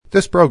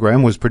This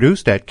program was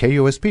produced at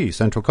KUSP,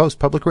 Central Coast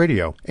Public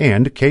Radio,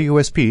 and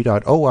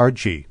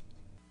KUSP.org.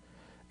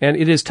 And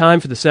it is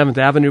time for the 7th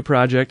Avenue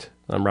Project.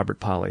 I'm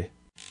Robert Polly.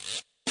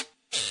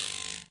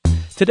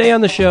 Today on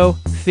the show,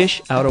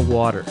 fish out of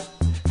water.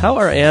 How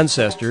our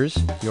ancestors,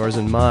 yours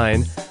and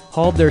mine,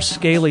 hauled their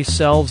scaly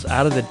selves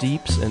out of the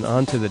deeps and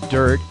onto the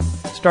dirt,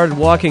 started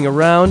walking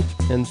around,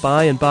 and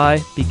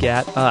by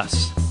begat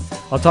us.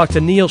 I'll talk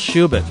to Neil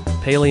Shubin,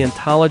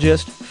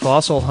 paleontologist,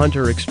 fossil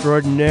hunter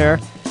extraordinaire,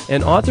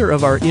 and author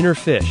of Our Inner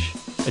Fish,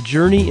 a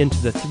journey into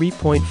the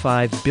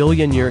 3.5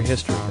 billion year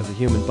history of the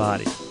human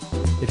body.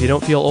 If you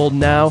don't feel old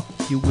now,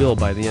 you will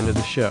by the end of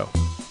the show.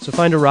 So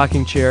find a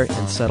rocking chair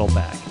and settle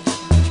back.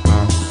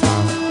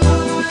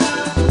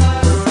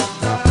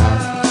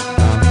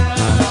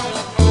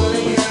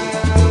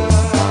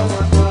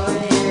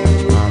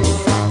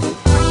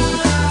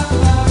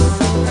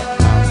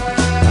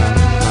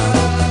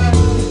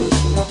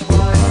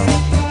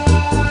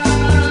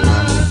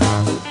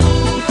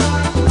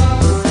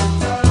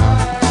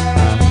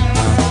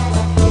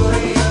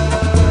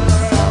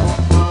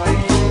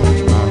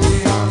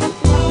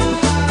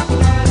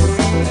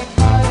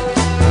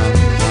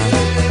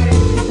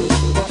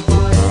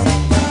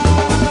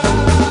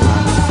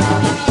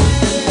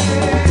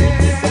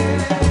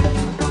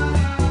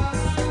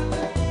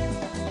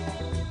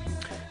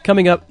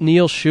 Coming up,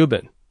 Neil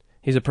Shubin.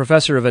 He's a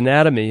professor of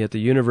anatomy at the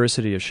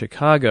University of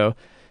Chicago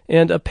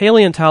and a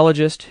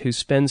paleontologist who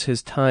spends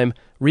his time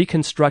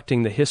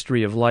reconstructing the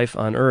history of life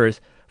on Earth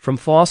from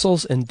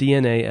fossils and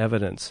DNA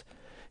evidence.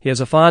 He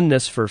has a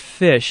fondness for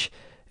fish,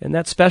 and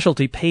that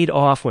specialty paid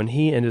off when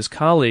he and his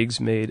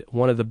colleagues made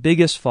one of the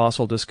biggest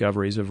fossil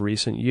discoveries of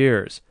recent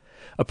years,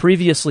 a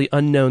previously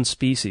unknown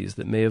species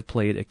that may have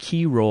played a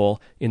key role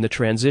in the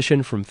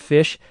transition from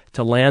fish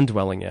to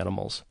land-dwelling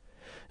animals,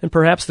 and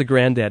perhaps the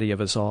granddaddy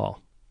of us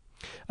all.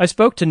 I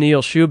spoke to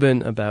Neil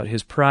Shubin about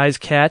his prize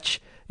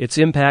catch, its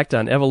impact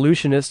on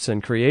evolutionists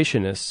and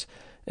creationists,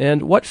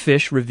 and what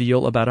fish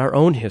reveal about our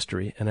own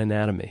history and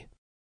anatomy.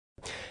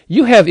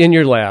 You have in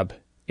your lab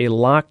a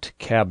locked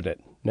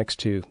cabinet next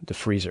to the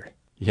freezer.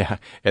 Yeah,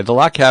 the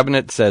locked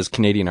cabinet says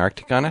Canadian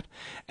Arctic on it,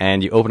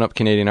 and you open up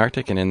Canadian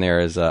Arctic, and in there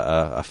is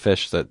a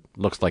fish that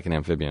looks like an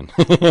amphibian.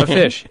 A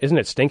fish. Isn't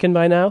it stinking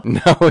by now?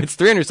 No, it's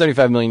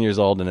 375 million years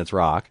old, and it's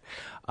rock.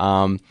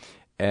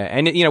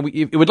 And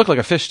it would look like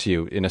a fish to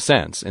you in a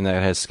sense, in that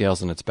it has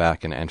scales on its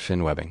back and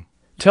fin webbing.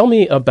 Tell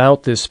me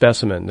about this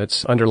specimen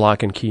that's under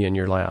lock and key in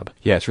your lab.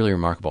 Yeah, it's really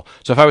remarkable.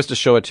 So if I was to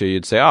show it to you,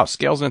 you'd say, oh,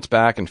 scales on its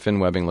back and fin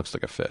webbing looks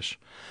like a fish.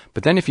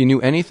 But then if you knew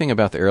anything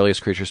about the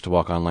earliest creatures to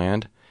walk on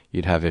land,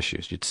 you'd have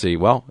issues. You'd see,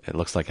 well, it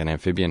looks like an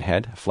amphibian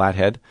head, a flat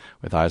head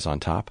with eyes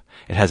on top.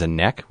 It has a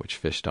neck, which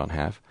fish don't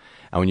have.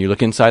 And when you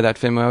look inside that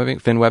fin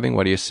webbing,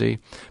 what do you see?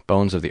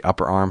 Bones of the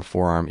upper arm,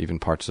 forearm, even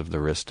parts of the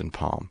wrist and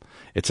palm.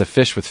 It's a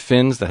fish with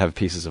fins that have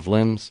pieces of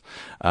limbs.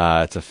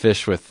 It's a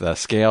fish with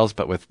scales,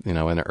 but with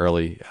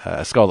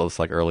a skull that looks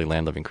like early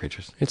land-living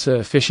creatures. It's a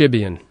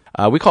fishibian.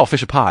 We call it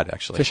fishapod,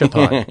 actually.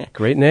 Fishapod.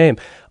 Great name.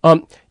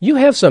 You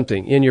have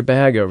something in your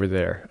bag over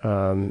there.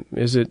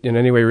 Is it in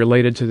any way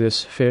related to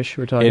this fish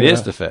we're talking about? It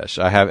is the fish.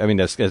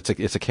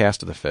 It's a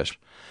cast of the fish.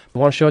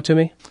 You want to show it to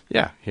me?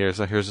 Yeah.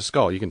 Here's a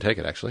skull. You can take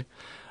it, actually.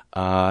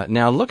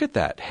 Now look at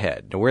that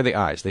head. Now, where are the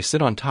eyes? They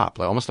sit on top,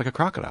 almost like a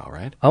crocodile,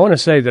 right? I want to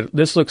say that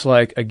this looks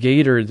like a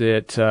gator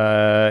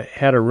that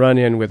had a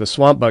run-in with a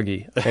swamp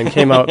buggy and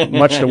came out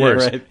much the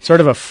worse. Yeah, right.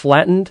 Sort of a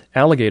flattened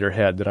alligator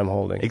head that I'm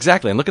holding.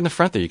 Exactly. And look in the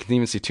front there. You can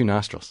even see two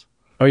nostrils.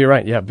 Oh, you're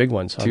right. Yeah, big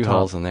ones. Two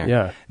holes in there.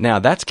 Yeah. Now,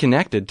 that's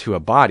connected to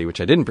a body,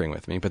 which I didn't bring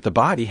with me, but the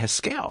body has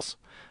scales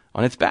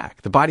on its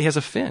back. The body has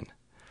a fin.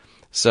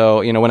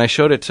 So, when I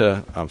showed it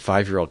to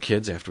 5-year-old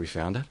kids after we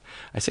found it,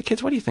 I said,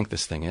 kids, what do you think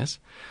this thing is?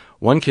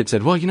 One kid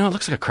said, well, it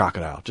looks like a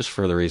crocodile, just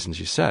for the reasons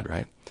you said,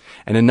 right?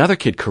 And another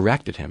kid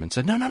corrected him and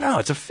said, no,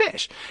 it's a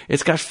fish.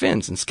 It's got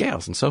fins and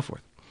scales and so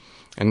forth.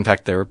 And in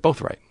fact, they were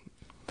both right.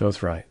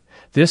 Both right.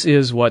 This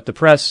is what the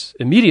press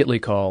immediately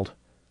called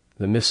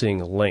the missing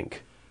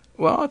link.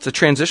 Well, it's a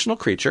transitional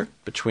creature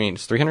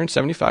it's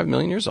 375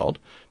 million years old.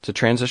 It's a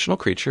transitional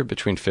creature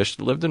between fish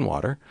that lived in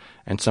water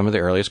and some of the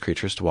earliest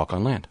creatures to walk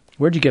on land.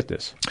 Where'd you get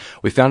this?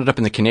 We found it up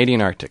in the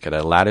Canadian Arctic at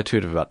a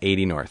latitude of about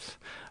 80 north.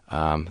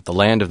 The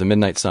land of the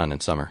midnight sun in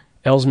summer.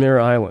 Ellesmere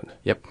Island.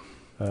 Yep.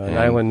 An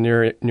island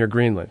near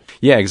Greenland.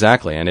 Yeah,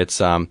 exactly. And it's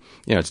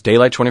it's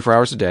daylight 24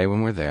 hours a day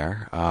when we're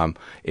there.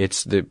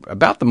 It's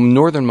about the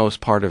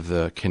northernmost part of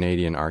the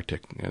Canadian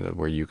Arctic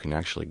where you can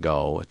actually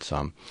go. It's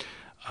a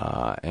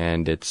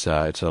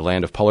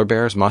land of polar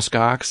bears,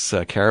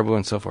 muskox, caribou,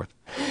 and so forth.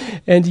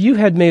 And you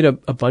had made a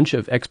bunch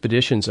of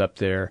expeditions up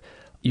there.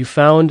 You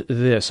found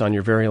this on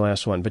your very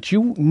last one, but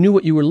you knew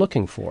what you were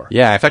looking for.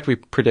 Yeah, in fact, we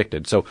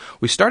predicted. So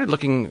we started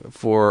looking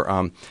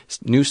for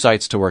new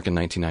sites to work in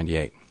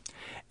 1998.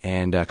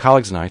 And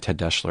colleagues and I, Ted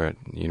Deschler at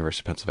the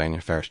University of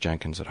Pennsylvania, Ferris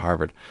Jenkins at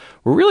Harvard,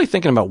 were really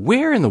thinking about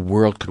where in the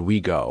world could we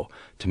go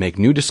to make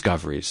new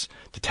discoveries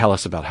to tell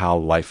us about how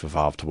life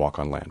evolved to walk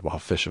on land, how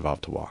fish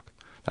evolved to walk.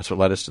 That's what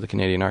led us to the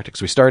Canadian Arctic.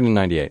 So we started in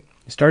 98.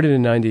 You started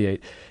in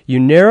 98. You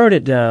narrowed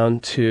it down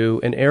to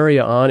an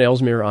area on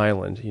Ellesmere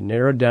Island. You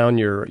narrowed down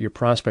your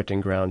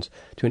prospecting grounds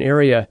to an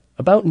area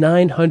about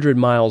 900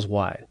 miles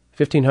wide,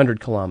 1,500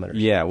 kilometers.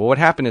 Yeah, well, what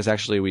happened is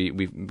actually we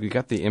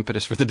got the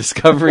impetus for the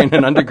discovery in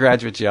an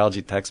undergraduate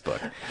geology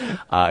textbook.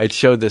 It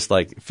showed this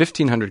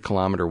 1,500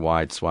 kilometer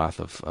wide swath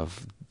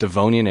of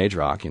Devonian age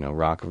rock,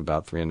 rock of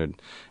about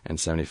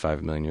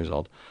 375 million years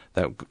old,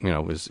 that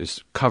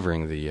is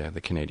covering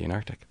the Canadian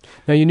Arctic.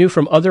 Now, you knew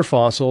from other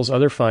fossils,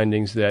 other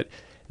findings, that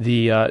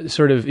the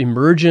sort of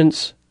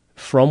emergence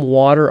from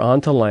water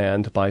onto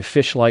land by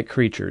fish-like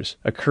creatures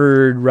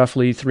occurred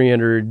roughly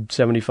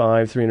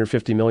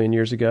 350 million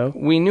years ago?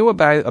 We knew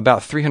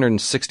about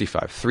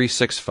 365.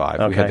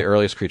 Okay. We had the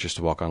earliest creatures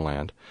to walk on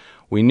land.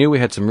 We knew we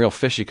had some real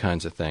fishy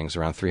kinds of things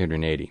around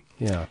 380.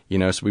 Yeah.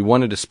 So we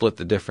wanted to split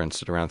the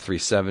difference at around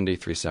 370,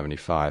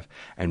 375.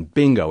 And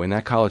bingo, in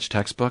that college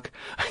textbook,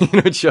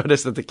 it showed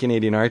us that the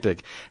Canadian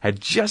Arctic had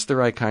just the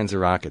right kinds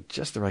of rock at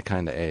just the right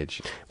kind of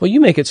age. Well,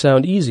 you make it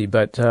sound easy,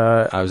 but...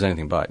 I was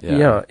anything but,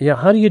 yeah. Yeah.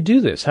 How do you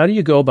do this? How do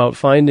you go about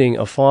finding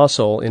a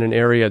fossil in an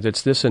area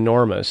that's this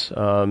enormous,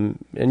 and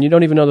you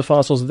don't even know the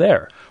fossil's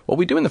there? What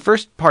we do in the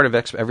first part of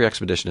every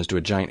expedition is do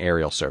a giant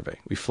aerial survey.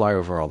 We fly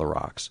over all the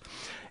rocks.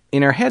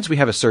 In our heads, we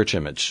have a search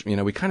image.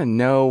 We kind of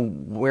know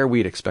where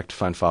we'd expect to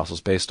find fossils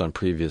based on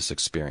previous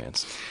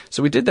experience.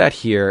 So we did that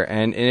here,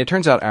 and it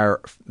turns out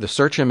the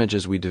search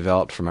images we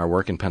developed from our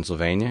work in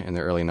Pennsylvania in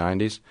the early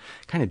 90s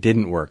kind of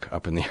didn't work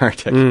up in the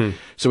Arctic.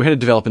 So we had to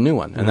develop a new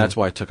one, and that's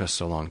why it took us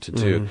so long to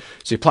do.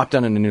 So you plop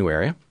down in a new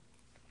area,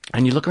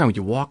 and you look around.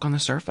 You walk on the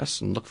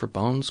surface and look for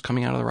bones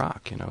coming out of the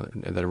rock,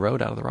 that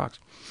erode out of the rocks.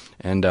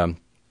 And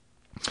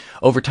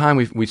over time,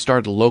 we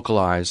started to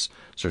localize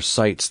sort of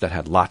sites that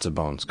had lots of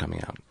bones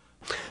coming out.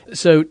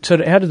 So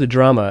to add to the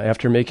drama,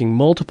 after making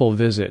multiple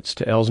visits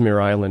to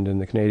Ellesmere Island in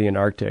the Canadian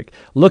Arctic,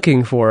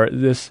 looking for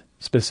this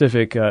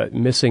specific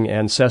missing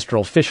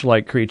ancestral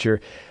fish-like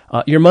creature,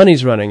 your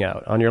money's running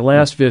out. On your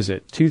last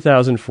visit,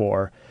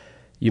 2004,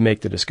 you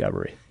make the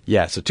discovery.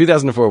 Yeah, so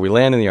 2004, we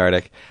land in the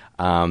Arctic.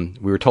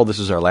 We were told this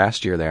was our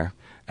last year there,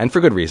 and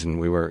for good reason.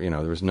 We were,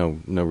 there was no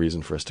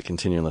reason for us to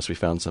continue unless we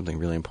found something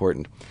really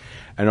important.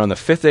 And on the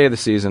fifth day of the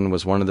season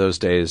was one of those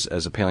days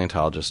as a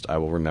paleontologist I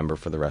will remember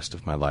for the rest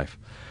of my life.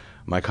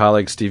 My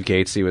colleague Steve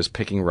Gatesy was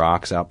picking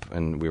rocks up,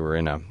 and we were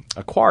in a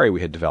quarry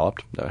we had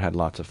developed that had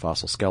lots of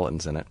fossil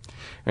skeletons in it.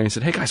 And he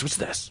said, "Hey guys, what's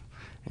this?"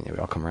 And we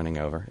all come running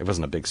over. It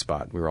wasn't a big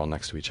spot. We were all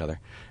next to each other.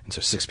 And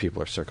so 6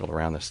 people are circled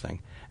around this thing.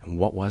 And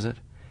what was it?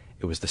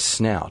 It was the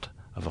snout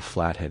of a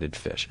flat-headed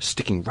fish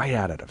sticking right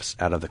out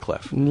of the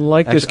cliff.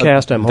 Like this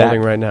cast I'm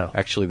holding right now.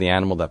 Actually, the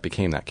animal that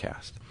became that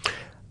cast.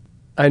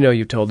 I know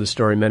you've told this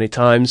story many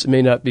times. It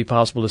may not be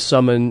possible to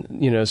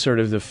summon, sort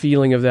of the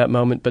feeling of that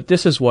moment, but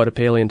this is what a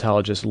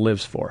paleontologist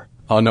lives for.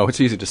 Oh, no,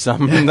 it's easy to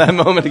summon that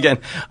moment again.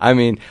 I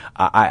mean,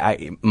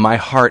 my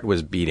heart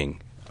was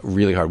beating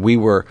really hard. We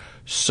were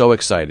so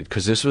excited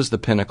because this was the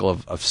pinnacle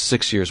of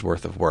 6 years'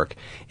 worth of work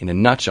in a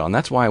nutshell, and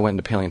that's why I went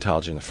into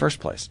paleontology in the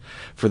first place,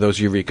 for those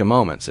eureka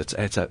moments.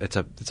 It's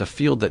a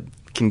field that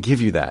can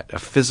give you that, a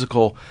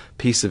physical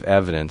piece of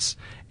evidence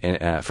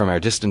from our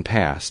distant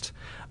past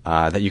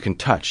that you can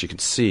touch, you can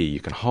see, you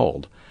can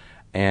hold.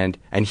 And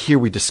here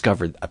we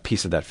discovered a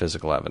piece of that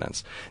physical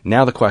evidence.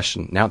 Now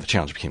the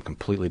challenge became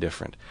completely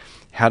different.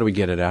 How do we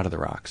get it out of the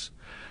rocks?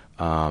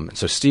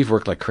 So Steve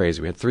worked like crazy.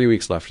 We had 3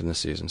 weeks left in the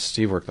season.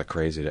 Steve worked like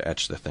crazy to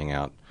etch the thing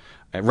out,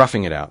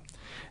 roughing it out.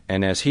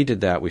 And as he did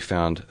that, we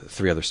found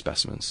 3 other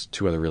specimens,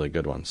 2 other really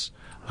good ones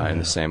in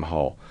the same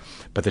hole.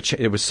 But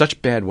it was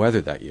such bad weather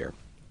that year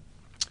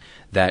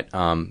that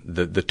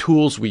the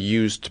tools we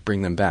used to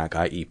bring them back,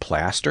 i.e.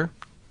 plaster,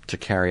 to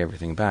carry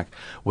everything back,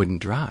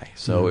 wouldn't dry.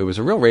 So it was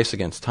a real race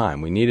against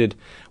time. We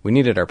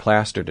needed our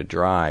plaster to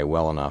dry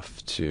well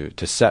enough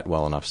to set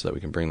well enough so that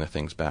we can bring the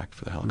things back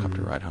for the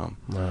helicopter ride home.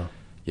 Wow.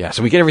 Yeah,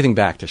 so we get everything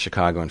back to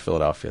Chicago and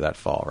Philadelphia that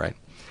fall, right?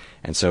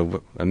 And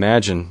so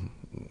imagine,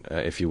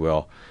 if you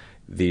will,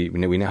 we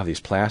now have these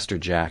plaster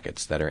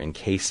jackets that are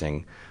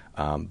encasing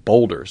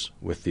boulders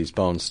with these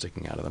bones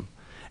sticking out of them.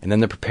 And then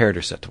the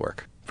preparator set to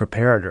work.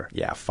 Preparator?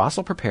 Yeah,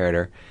 fossil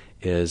preparator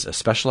is a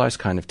specialized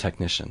kind of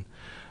technician.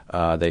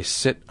 They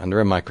sit under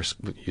a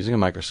microscope, using a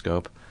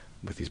microscope,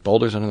 with these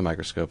boulders under the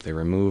microscope. They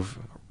remove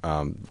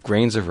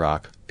grains of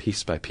rock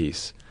piece by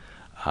piece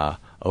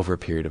over a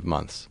period of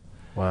months.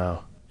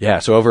 Wow. Yeah,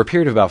 so over a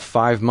period of about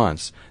 5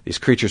 months, these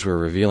creatures were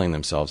revealing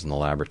themselves in the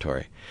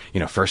laboratory.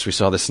 First we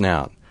saw the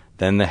snout,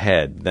 then the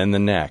head, then the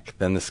neck,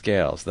 then the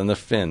scales, then the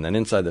fin, then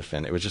inside the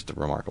fin. It was just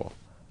remarkable.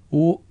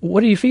 What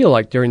do you feel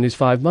like during these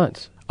 5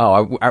 months?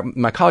 Oh,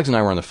 my colleagues and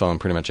I were on the phone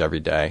pretty much every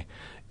day,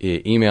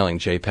 emailing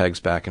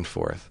JPEGs back and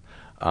forth.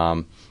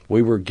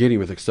 We were giddy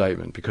with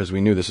excitement because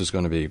we knew this was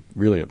going to be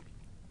really,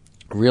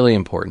 really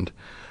important.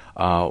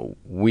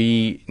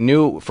 We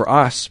knew for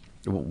us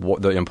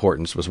the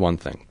importance was one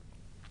thing.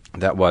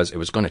 That was, it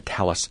was going to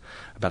tell us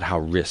about how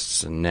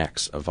wrists and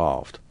necks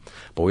evolved.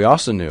 But we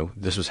also knew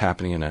this was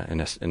happening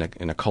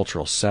in a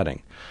cultural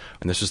setting.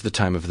 And this was the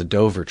time of the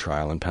Dover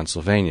trial in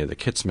Pennsylvania, the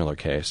Kitzmiller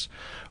case,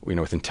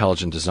 with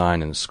intelligent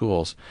design in the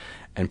schools.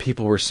 and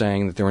people were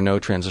saying that there were no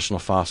transitional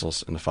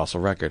fossils in the fossil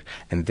record.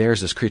 And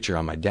there's this creature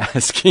on my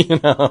desk, you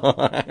know.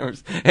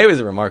 It was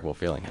a remarkable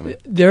feeling. I mean,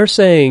 they're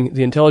saying,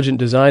 the intelligent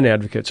design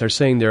advocates are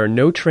saying there are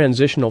no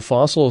transitional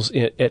fossils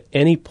at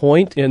any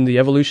point in the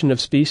evolution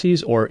of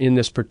species or in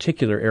this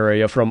particular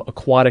area from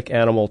aquatic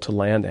animal to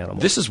land animal.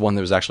 This is one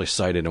that was actually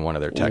cited in one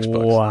of their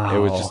textbooks. Wow. It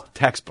was just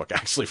textbook,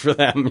 actually, for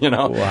them, you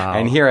know. Wow.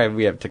 And here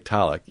we have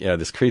Tiktaalik, you know,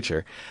 this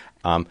creature.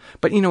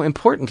 But, you know,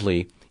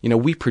 importantly, you know,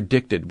 we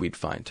predicted we'd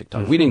find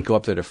Tiktaalik. We didn't go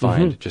up there to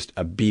find just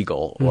a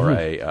beagle or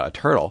a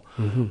turtle.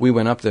 We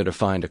went up there to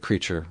find a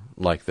creature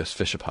like this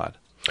fishapod.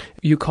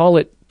 You call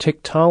it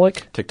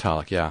Tiktaalik?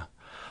 Tiktaalik, yeah.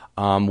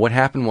 What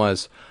happened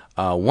was,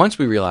 once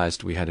we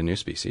realized we had a new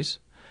species,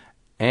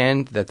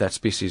 and that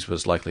species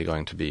was likely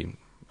going to be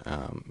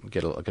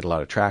get a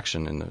lot of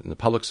traction in the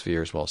public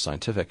sphere as well as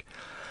scientific,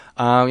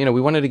 you know,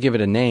 we wanted to give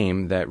it a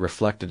name that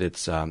reflected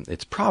its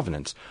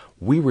provenance.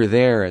 We were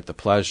there at the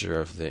pleasure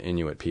of the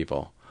Inuit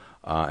people.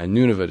 And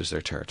Nunavut is their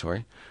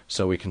territory.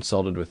 So we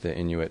consulted with the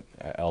Inuit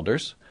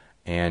elders,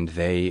 and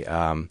they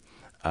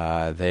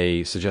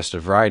suggested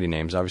a variety of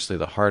names. Obviously,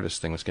 the hardest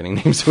thing was getting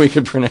names that we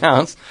could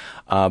pronounce,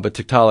 but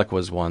Tiktaalik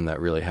was one that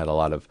really had a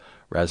lot of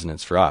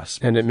resonance for us.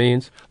 And it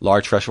means?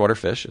 Large freshwater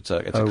fish. It's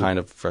a kind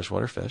of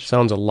freshwater fish.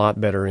 Sounds a lot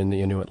better in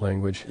the Inuit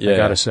language, I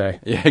gotta say.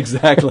 Yeah,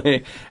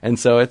 exactly. And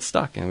so it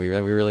stuck, and we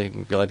really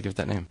glad to give it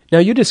that name. Now,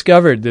 you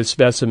discovered this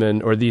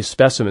specimen, or these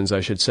specimens,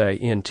 I should say,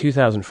 in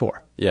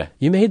 2004. Yeah.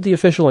 You made the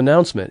official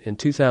announcement in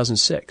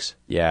 2006.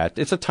 Yeah,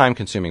 it's a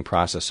time-consuming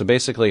process. So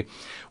basically,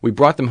 we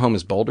brought them home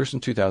as boulders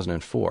in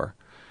 2004.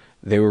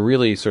 They were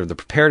really sort of, the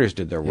preparators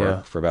did their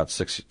work for about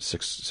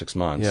six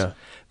months. Yeah.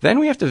 Then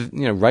we have to,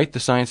 you know, write the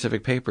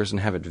scientific papers and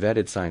have it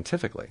vetted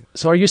scientifically.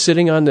 So are you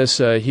sitting on this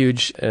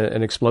huge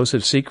and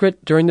explosive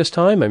secret during this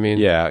time? I mean,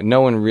 yeah,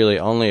 no one really,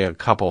 only a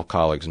couple of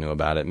colleagues knew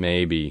about it.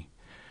 Maybe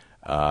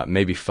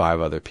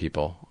 5 other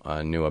people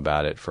knew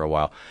about it for a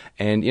while.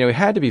 And, you know, it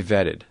had to be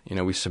vetted. You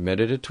know, we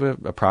submitted it to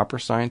a proper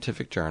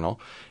scientific journal.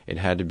 It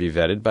had to be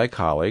vetted by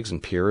colleagues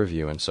and peer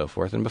review and so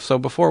forth. And so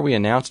before we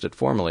announced it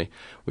formally,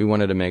 we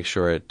wanted to make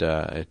sure it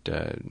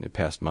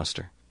passed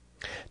muster.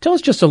 Tell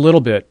us just a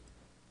little bit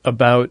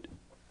about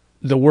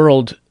the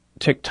world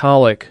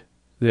Tiktaalik,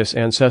 this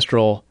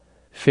ancestral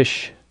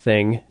fish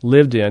thing,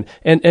 lived in,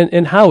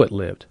 and how it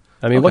lived.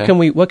 I mean,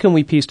 Okay. what can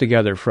we piece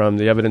together from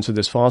the evidence of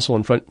this fossil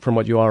and from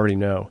what you already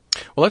know?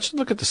 Well, let's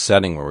look at the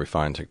setting where we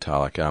find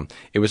Tiktaalik.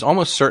 It was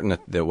almost certain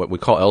that what we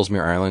call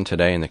Ellesmere Island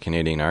today in the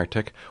Canadian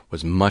Arctic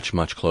was much,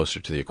 much closer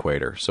to the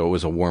equator, so it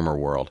was a warmer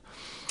world.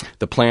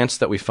 The plants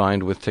that we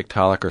find with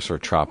Tiktaalik are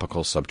sort of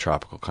tropical,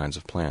 subtropical kinds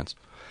of plants.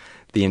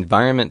 The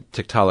environment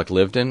Tiktaalik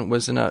lived in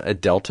was in a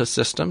delta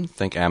system.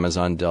 Think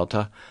Amazon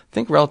Delta.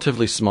 Think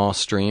relatively small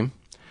stream.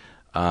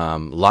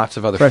 Lots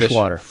of other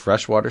Freshwater. fish.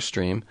 Freshwater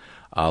stream.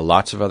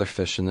 Lots of other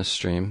fish in this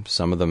stream.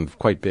 Some of them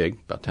quite big,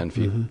 about 10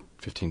 feet,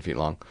 15 feet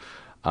long.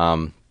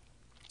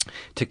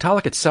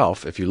 Tiktaalik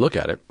itself, if you look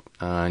at it,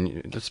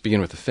 let's begin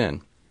with the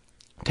fin.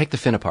 Take the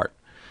fin apart.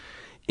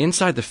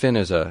 Inside the fin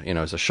is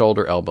a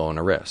shoulder, elbow, and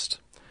a wrist.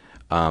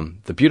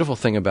 The beautiful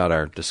thing about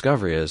our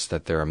discovery is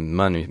that there are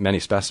many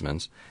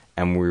specimens,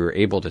 and we were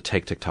able to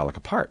take Tiktaalik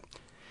apart.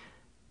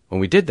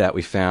 When we did that,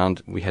 we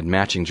found we had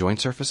matching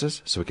joint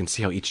surfaces, so we can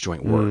see how each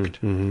joint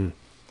worked.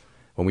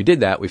 When we did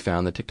that, we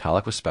found that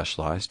Tiktaalik was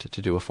specialized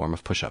to do a form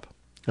of push-up.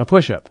 A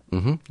push-up.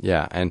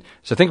 Yeah, and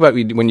so think about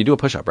when you do a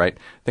push-up, right?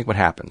 Think what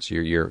happens.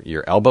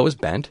 Your elbow is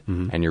bent,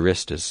 and your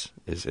wrist is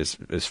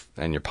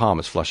and your palm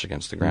is flush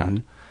against the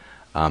ground.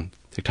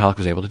 Tiktaalik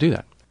was able to do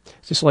that.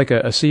 Is this like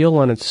a seal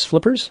on its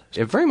flippers?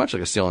 Very much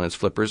like a seal on its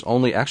flippers,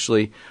 only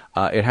actually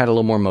it had a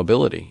little more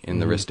mobility in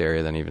the wrist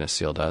area than even a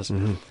seal does.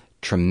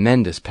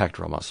 Tremendous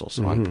pectoral muscles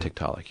on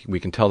Tiktaalik. We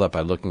can tell that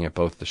by looking at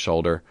both the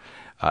shoulder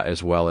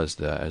as well as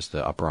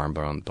the upper arm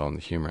bone,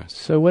 the humerus.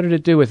 So what did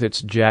it do with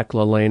its Jack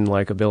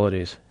LaLanne-like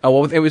abilities?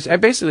 Oh, well, it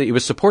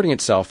was supporting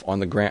itself on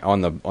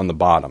the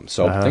bottom.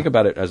 So think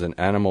about it as an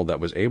animal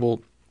that was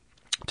able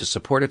to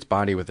support its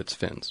body with its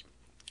fins,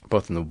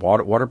 both in the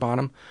water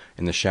bottom,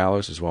 in the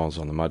shallows, as well as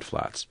on the mud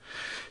flats.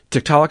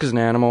 Tiktaalik is an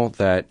animal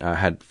that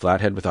had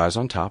flat head with eyes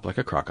on top, like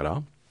a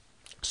crocodile.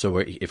 So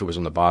if it was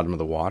on the bottom of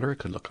the water, it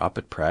could look up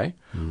at prey,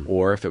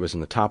 or if it was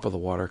in the top of the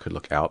water, it could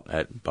look out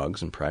at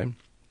bugs and prey.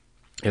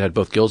 It had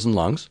both gills and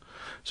lungs,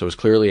 so it was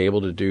clearly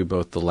able to do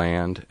both the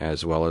land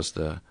as well as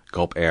the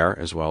gulp air,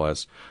 as well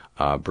as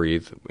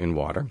breathe in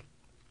water.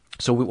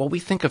 So what we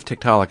think of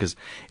Tiktaalik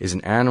is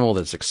an animal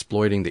that's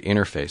exploiting the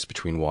interface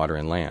between water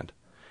and land.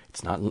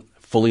 It's not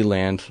fully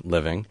land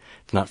living.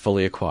 It's not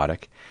fully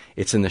aquatic.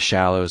 It's in the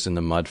shallows, in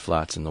the mud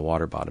flats, in the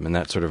water bottom, in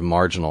that sort of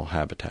marginal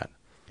habitat.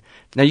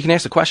 Now you can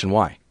ask the question,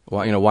 why?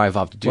 Why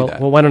evolve to do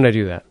that? Well, why don't I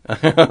do that?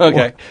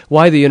 Okay.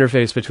 Why the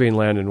interface between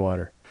land and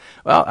water?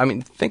 Well, I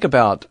mean, think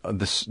about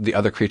the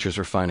other creatures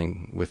we're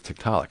finding with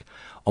Tiktaalik.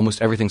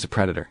 Almost everything's a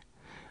predator,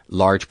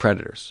 large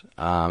predators.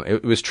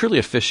 It was truly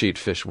a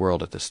fish-eat-fish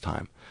world at this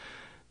time.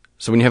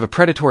 So when you have a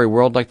predatory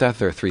world like that,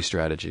 there are 3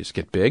 strategies.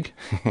 Get big,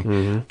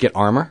 get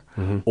armor,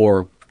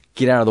 or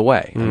get out of the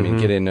way. I mean,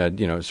 get in,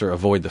 sort of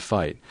avoid the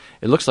fight.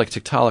 It looks like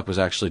Tiktaalik was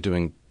actually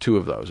doing two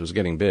of those. It was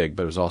getting big,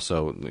 but it was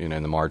also, in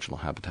the marginal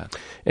habitat.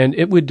 And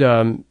it would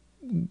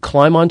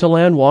climb onto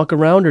land, walk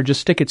around, or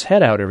just stick its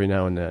head out every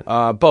now and then?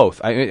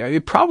 Both.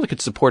 It probably could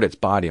support its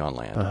body on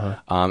land.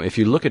 If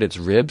you look at its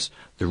ribs,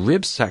 the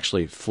ribs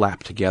actually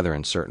flap together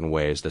in certain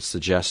ways that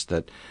suggest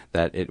that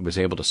it was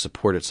able to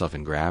support itself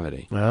in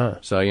gravity.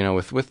 So,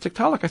 with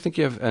Tiktaalik, I think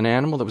you have an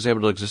animal that was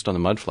able to exist on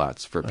the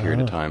mudflats for a period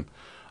of time.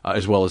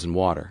 As well as in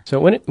water. So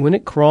when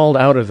it crawled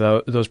out of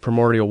those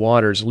primordial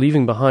waters,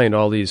 leaving behind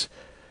all these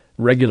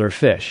regular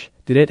fish,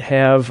 did it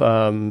have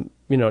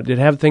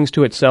things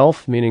to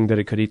itself, meaning that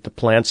it could eat the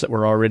plants that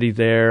were already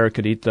there, it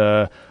could eat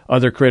the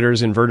other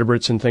critters,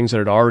 invertebrates, and things that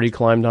had already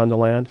climbed onto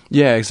land?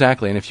 Yeah,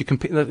 exactly. And if you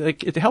compare,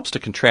 it helps to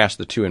contrast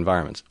the two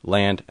environments,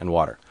 land and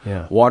water.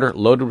 Yeah. Water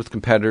loaded with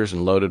competitors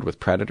and loaded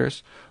with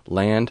predators.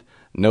 Land,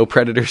 no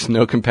predators,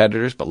 no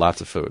competitors, but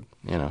lots of food.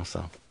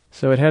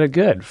 So it had it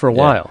good for a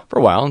while. For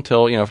a while,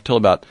 until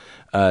about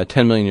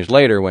 10 million years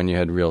later, when you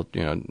had real,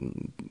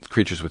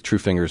 creatures with true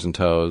fingers and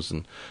toes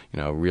and,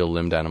 real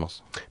limbed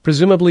animals.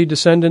 Presumably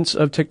descendants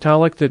of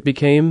Tiktaalik that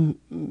became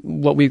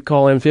what we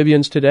call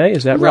amphibians today.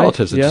 Is that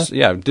relatives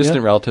right?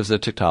 Distant relatives of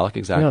Tiktaalik,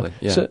 exactly.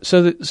 Yeah.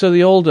 So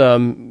the old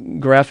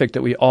graphic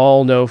that we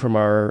all know from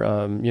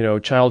our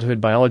childhood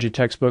biology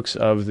textbooks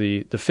of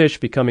the fish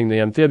becoming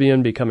the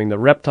amphibian, becoming the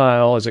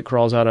reptile as it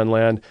crawls out on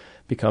land,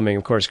 becoming,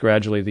 of course,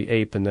 gradually the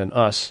ape and then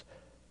us.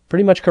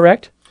 Pretty much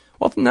correct?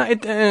 Well, no,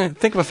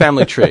 think of a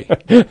family tree.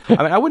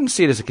 I wouldn't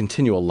see it as a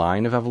continual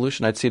line of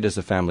evolution. I'd see it as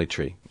a family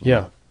tree.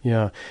 Yeah.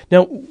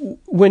 Now,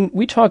 when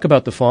we talk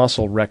about the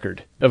fossil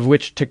record, of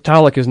which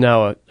Tiktaalik is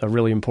now a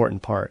really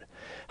important part,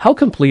 how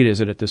complete is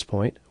it at this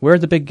point? Where are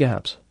the big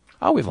gaps?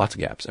 Oh, we have lots of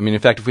gaps. I mean, in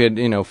fact, if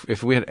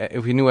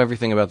we knew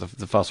everything about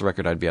the fossil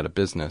record, I'd be out of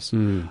business.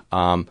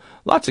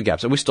 Lots of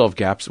gaps. We still have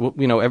gaps.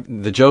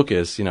 The joke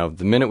is, the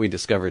minute we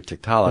discovered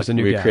Tiktaalik,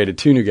 we created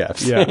two new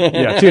gaps.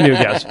 Yeah, two new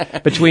gaps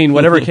between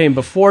whatever came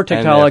before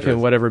Tiktaalik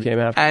and whatever came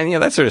after. And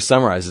that sort of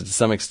summarizes it to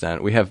some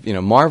extent. We have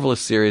marvelous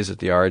series at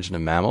the origin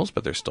of mammals,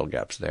 but there's still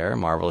gaps there.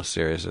 Marvelous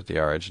series at the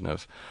origin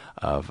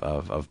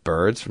of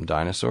birds from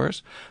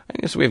dinosaurs.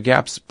 And so we have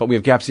gaps, but we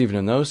have gaps even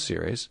in those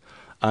series.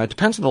 It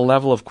depends on the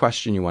level of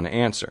question you want to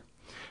answer.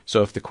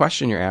 So if the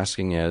question you're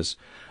asking is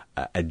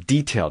a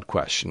detailed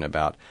question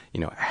about,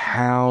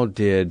 how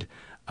did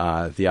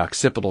the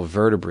occipital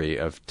vertebrae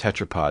of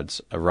tetrapods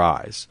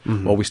arise?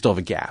 Well, we still have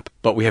a gap,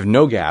 but we have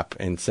no gap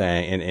in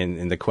saying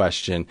in the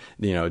question,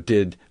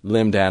 did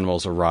limbed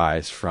animals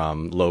arise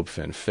from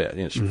lobe-fin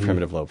fish,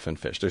 primitive lobe-fin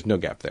fish? There's no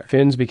gap there.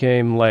 Fins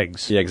became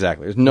legs. Yeah,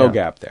 exactly. There's no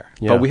gap there.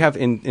 Yeah. But we have,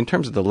 in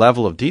terms of the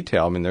level of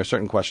detail, there are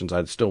certain questions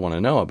I'd still want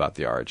to know about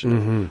the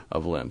origin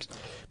of limbs.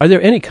 Are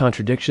there any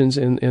contradictions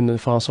in the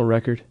fossil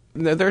record?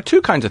 There are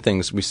two kinds of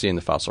things we see in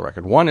the fossil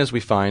record. One is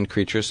we find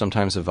creatures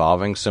sometimes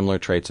evolving similar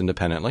traits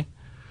independently.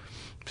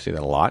 We see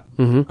that a lot.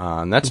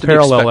 That's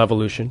parallel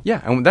evolution.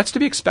 Yeah, and that's to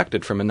be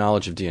expected from a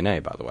knowledge of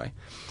DNA, by the way.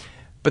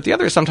 But the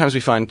other is sometimes we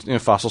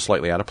find fossils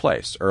slightly out of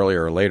place,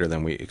 earlier or later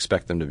than we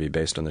expect them to be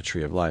based on the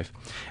tree of life.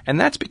 And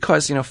that's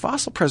because,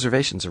 fossil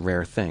preservation is a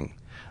rare thing.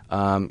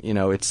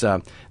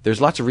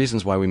 There's lots of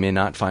reasons why we may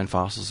not find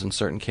fossils in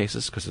certain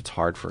cases, because it's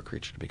hard for a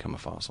creature to become a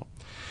fossil.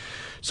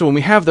 So when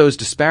we have those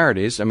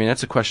disparities,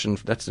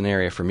 that's an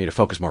area for me to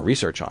focus more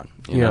research on,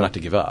 not to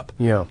give up.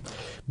 Yeah.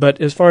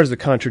 But as far as the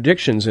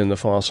contradictions in the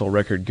fossil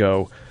record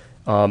go,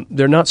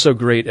 they're not so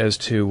great as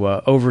to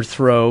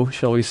overthrow,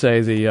 shall we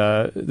say,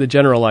 the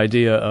general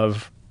idea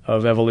of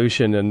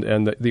evolution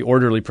and the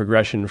orderly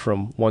progression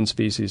from one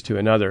species to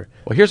another.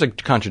 Well, here's a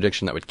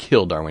contradiction that would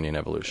kill Darwinian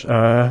evolution.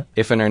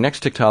 If in our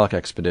next Tiktaalik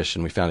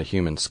expedition we found a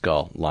human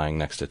skull lying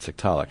next to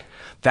Tiktaalik,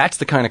 that's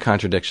the kind of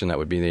contradiction that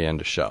would be the end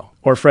of show.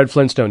 Or Fred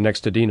Flintstone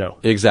next to Dino.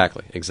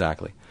 Exactly.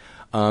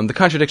 The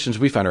contradictions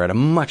we find are at a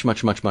much,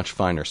 much, much, much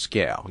finer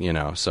scale,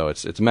 so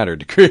it's a matter of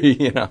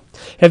degree,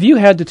 Have you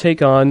had to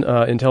take on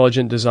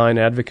intelligent design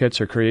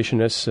advocates or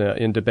creationists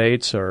in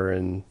debates or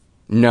in...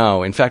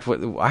 No. In fact,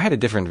 I had a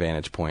different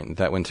vantage point,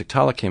 that when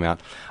Tiktaalik came out,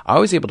 I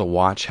was able to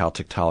watch how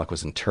Tiktaalik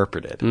was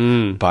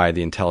interpreted by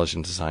the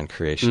intelligent design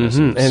creationists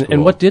in the school.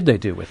 And what did they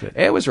do with it?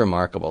 It was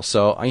remarkable.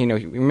 So,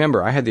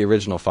 remember, I had the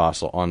original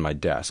fossil on my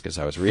desk as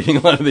I was reading a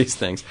lot of these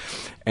things.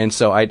 And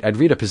so I'd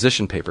read a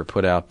position paper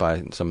put out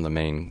by some of the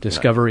main...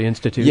 Discovery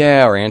Institute?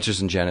 Yeah, or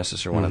Answers in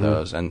Genesis or one of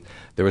those. And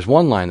there was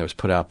one line that was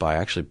put out by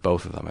actually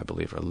both of them, I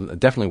believe, or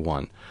definitely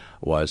one,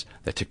 was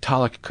that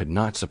Tiktaalik could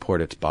not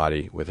support its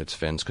body with its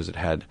fins because it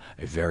had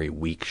a very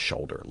weak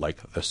shoulder, like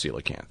the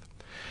coelacanth.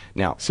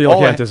 Now,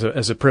 coelacanth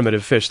is a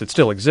primitive fish that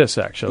still exists,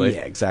 actually.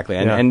 Yeah, exactly.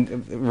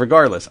 And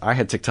regardless, I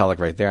had Tiktaalik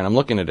right there, and I'm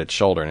looking at its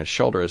shoulder, and its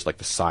shoulder is like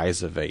the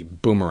size of a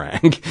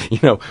boomerang,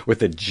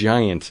 with a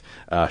giant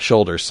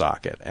shoulder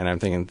socket. And I'm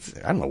thinking,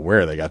 I don't know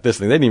where they got this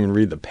thing. They didn't even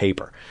read the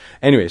paper.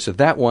 Anyway, so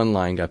that one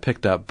line got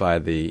picked up by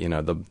the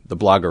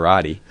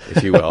bloggerati,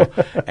 if you will,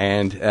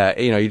 and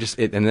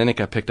and then it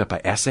got picked up by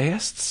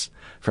essayists.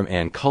 From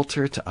Ann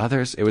Coulter to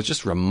others. It was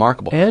just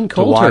remarkable Ann to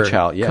Coulter watch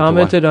how...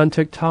 commented on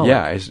Tiktaalik.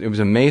 Yeah, it was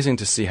amazing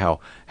to see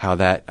how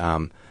that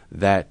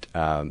that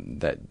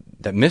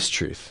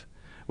mistruth,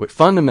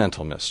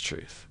 fundamental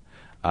mistruth,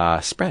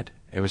 spread.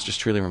 It was just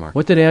truly remarkable.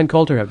 What did Ann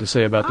Coulter have to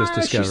say about this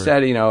discovery? She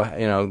said,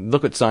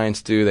 look what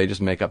science do. They just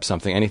make up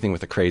something. Anything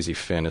with a crazy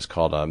fin is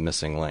called a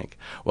missing link.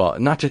 Well,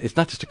 it's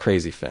not just a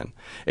crazy fin.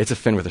 It's a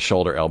fin with a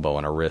shoulder, elbow,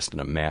 and a wrist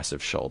and a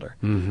massive shoulder.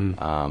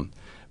 Mm-hmm.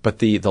 But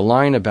the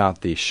line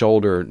about the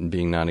shoulder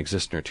being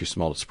non-existent or too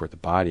small to support the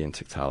body in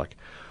Tiktaalik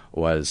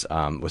was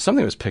something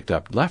that was picked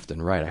up left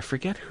and right. I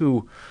forget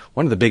who.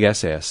 One of the big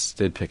essayists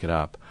did pick it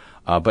up.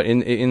 But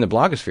in the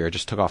blogosphere, it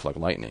just took off like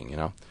lightning,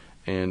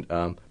 And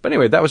but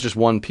anyway, that was just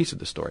one piece of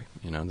the story,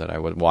 that I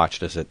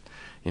watched as it,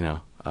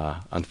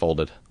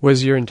 unfolded.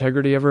 Was your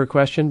integrity ever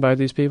questioned by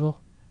these people?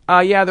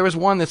 Yeah, there was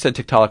one that said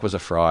Tiktaalik was a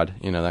fraud,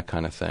 that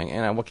kind of thing.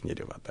 And what can you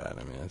do about that?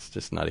 I mean, it's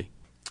just nutty.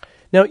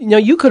 Now,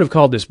 you could have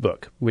called this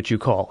book, which you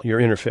call Your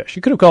Inner Fish.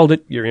 You could have called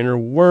it Your Inner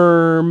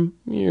Worm,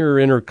 Your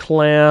Inner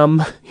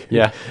Clam,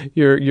 yeah,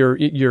 your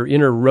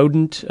inner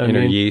rodent,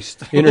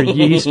 yeast, inner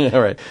yeast. Yeah,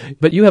 right.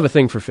 But you have a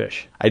thing for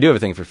fish. I do have a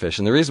thing for fish,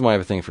 and the reason why I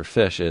have a thing for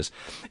fish is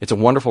it's a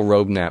wonderful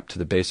roadmap to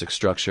the basic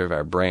structure of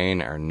our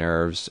brain, our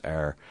nerves,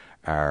 our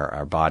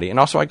body, and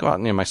also I go out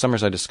and in my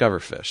summers I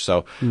discover fish.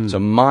 So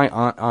my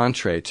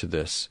entree to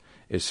this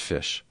is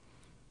fish.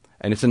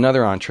 And it's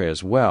another entree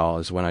as well,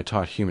 is when I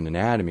taught human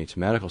anatomy to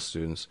medical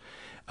students,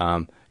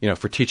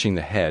 for teaching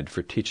the head,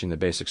 for teaching the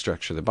basic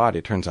structure of the body.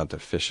 It turns out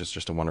that fish is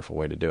just a wonderful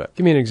way to do it.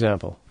 Give me an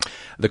example.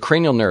 The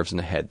cranial nerves in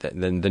the head,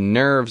 the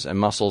nerves and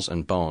muscles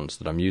and bones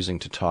that I'm using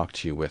to talk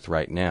to you with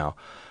right now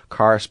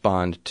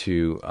correspond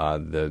to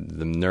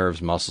the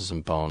nerves, muscles,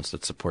 and bones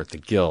that support the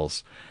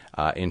gills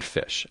in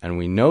fish. And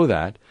we know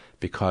that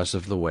because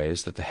of the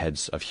ways that the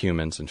heads of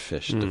humans and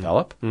fish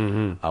develop.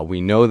 Mm-hmm.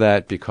 We know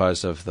that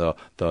because of the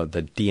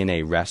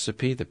DNA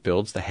recipe that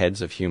builds the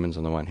heads of humans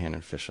on the one hand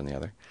and fish on the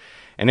other.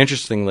 And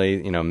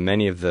interestingly,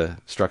 many of the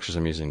structures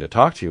I'm using to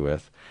talk to you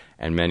with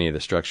and many of the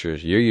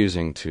structures you're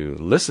using to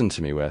listen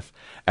to me with,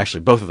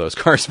 actually both of those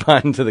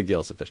correspond to the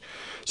gills of fish.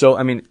 So,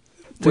 I mean...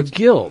 The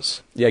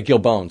gills? Yeah, gill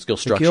bones, gill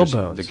structures. The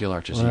gill bones. The gill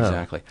arches, wow.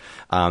 Exactly.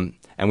 And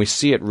we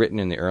see it written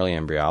in the early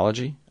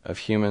embryology of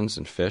humans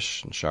and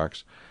fish and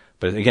sharks.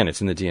 But again, it's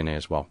in the DNA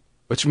as well.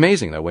 It's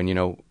amazing, though, when,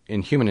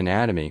 in human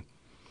anatomy,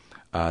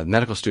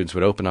 medical students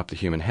would open up the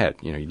human head.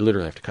 You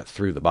literally have to cut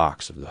through the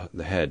box of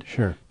the head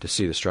to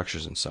see the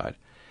structures inside.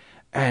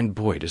 And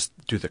boy,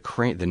 do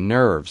the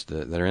nerves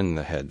that are in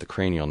the head, the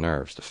cranial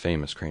nerves, the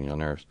famous cranial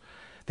nerves,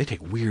 they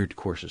take weird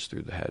courses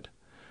through the head,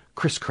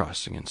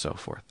 crisscrossing and so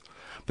forth.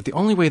 But the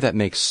only way that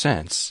makes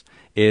sense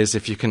is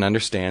if you can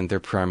understand their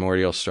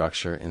primordial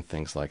structure in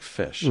things like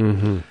fish.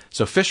 Mm-hmm.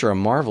 So fish are a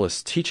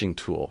marvelous teaching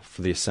tool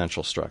for the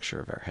essential structure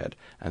of our head.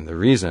 And the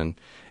reason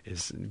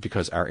is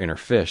because our inner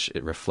fish,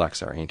 it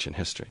reflects our ancient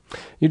history.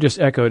 You just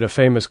echoed a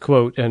famous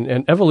quote,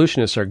 and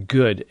evolutionists are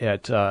good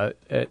at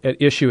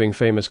issuing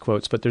famous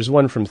quotes, but there's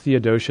one from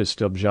Theodosius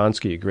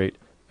Dobzhansky, a great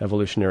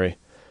evolutionary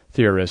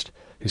theorist,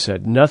 who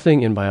said,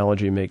 "Nothing in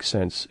biology makes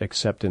sense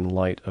except in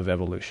light of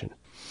evolution."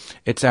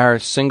 It's our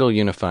single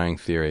unifying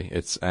theory.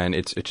 It's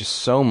just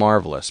so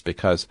marvelous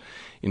because,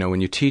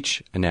 when you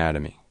teach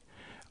anatomy,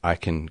 I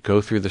can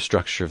go through the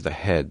structure of the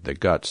head, the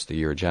guts,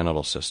 the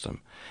urogenital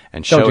system,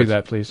 and show. Don't do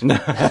that, please. And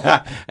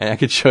I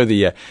could show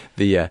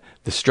the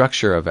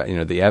structure of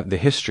the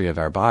history of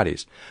our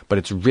bodies. But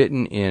it's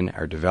written in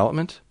our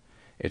development.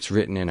 It's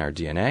written in our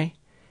DNA.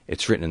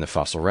 It's written in the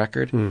fossil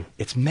record.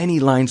 It's many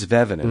lines of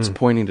evidence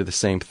pointing to the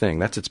same thing.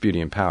 That's its beauty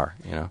and power.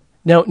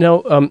 Now,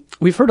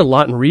 we've heard a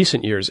lot in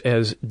recent years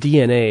as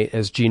DNA,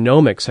 as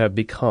genomics have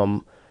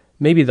become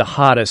maybe the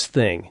hottest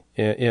thing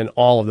in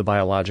all of the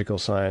biological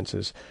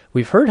sciences.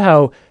 We've heard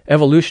how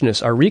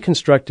evolutionists are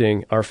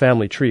reconstructing our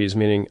family trees,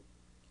 meaning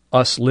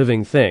us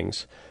living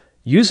things,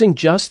 using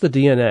just the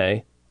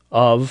DNA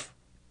of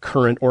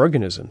current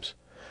organisms.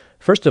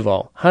 First of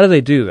all, how do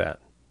they do that?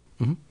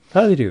 Mm-hmm.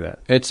 How do they do that?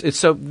 It's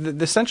so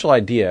the central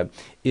idea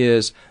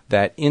is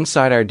that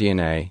inside our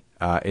DNA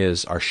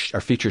is our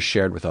features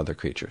shared with other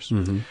creatures.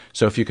 Mm-hmm.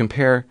 So if you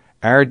compare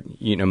my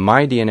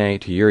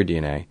DNA to your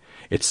DNA,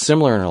 it's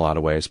similar in a lot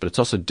of ways, but it's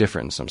also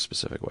different in some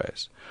specific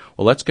ways.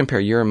 Well, let's compare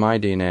your and my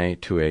DNA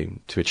to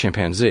a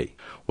chimpanzee.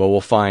 Well,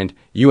 we'll find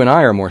you and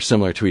I are more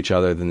similar to each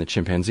other than the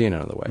chimpanzee in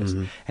other ways.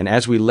 Mm-hmm. And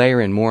as we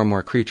layer in more and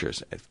more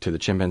creatures to the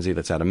chimpanzee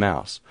that's at a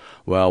mouse,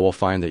 well, we'll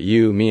find that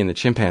you, me, and the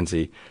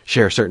chimpanzee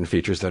share certain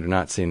features that are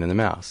not seen in the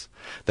mouse.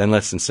 Then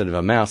instead of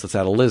a mouse, let's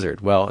add a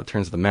lizard. Well, it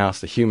turns the mouse,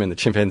 the human, the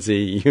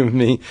chimpanzee, you and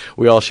me,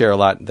 we all share a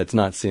lot that's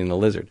not seen in the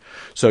lizard.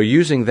 So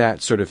using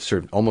that sort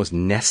of almost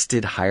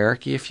nested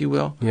hierarchy, if you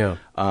will,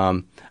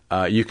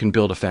 you can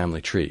build a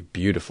family tree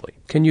beautifully.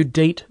 Can you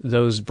date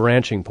those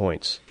branching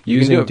points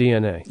using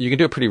DNA? You can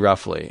do it pretty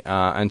roughly,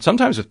 and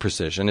sometimes with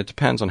precision. It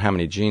depends on how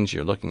many genes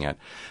you're looking at.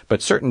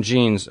 But certain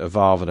genes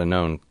evolve at a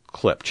known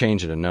clip,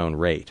 change at a known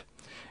rate.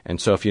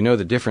 And so if you know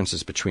the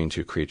differences between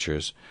two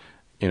creatures,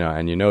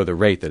 and you know the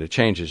rate that it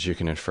changes, you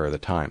can infer the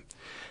time.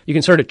 You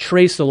can sort of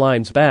trace the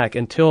lines back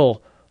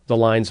until the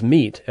lines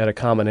meet at a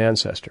common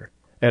ancestor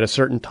at a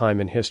certain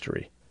time in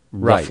history.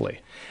 roughly.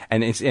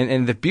 Right.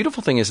 And the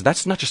beautiful thing is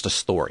that's not just a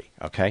story,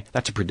 okay?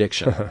 That's a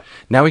prediction.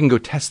 Now we can go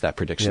test that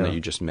prediction that you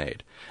just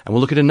made. And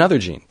we'll look at another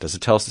gene. Does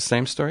it tell us the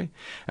same story?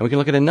 And we can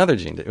look at another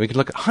gene. We can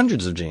look at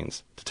hundreds of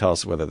genes to tell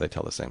us whether they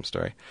tell the same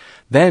story.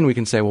 Then we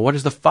can say, well, what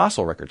does the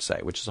fossil record say?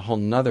 Which is a whole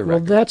nother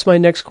record. Well, that's my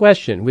next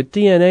question. With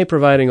DNA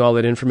providing all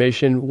that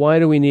information, why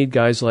do we need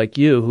guys like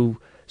you who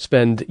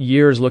spend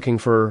years looking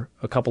for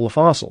a couple of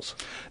fossils?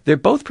 They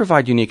both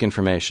provide unique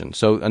information.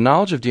 So a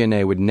knowledge of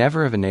DNA would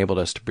never have enabled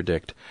us to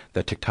predict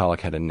that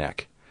Tiktaalik had a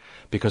neck,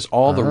 because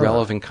all the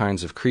relevant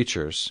kinds of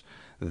creatures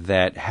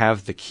that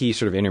have the key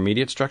sort of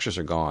intermediate structures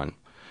are gone.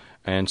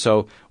 And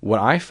so what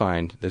I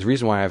find, the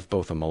reason why I have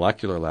both a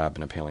molecular lab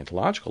and a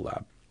paleontological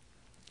lab,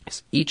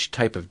 is each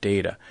type of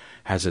data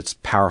has its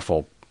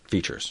powerful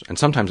features, and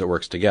sometimes it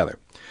works together.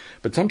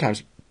 But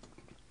sometimes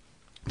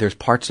there's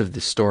parts of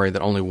the story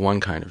that only one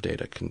kind of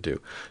data can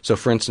do. So,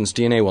 for instance,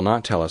 DNA will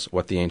not tell us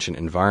what the ancient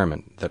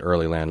environment that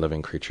early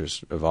land-living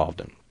creatures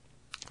evolved in.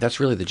 That's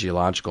really the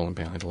geological and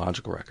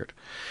paleontological record.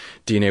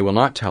 DNA will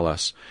not tell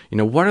us,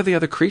 what are the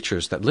other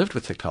creatures that lived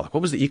with Tiktaalik?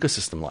 What was the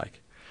ecosystem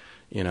like?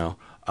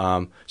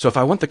 So if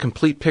I want the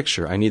complete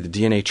picture, I need the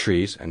DNA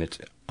trees and its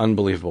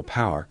unbelievable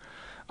power.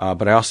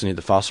 But I also need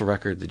the fossil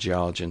record, the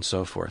geology, and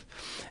so forth.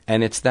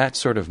 And it's that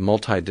sort of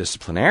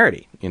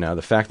multidisciplinarity,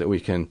 the fact that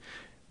we can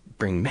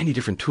bring many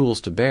different tools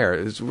to bear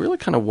is really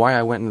kind of why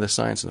I went into the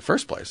science in the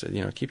first place.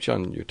 It keeps you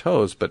on your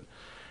toes, but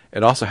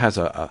it also has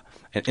an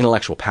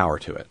intellectual power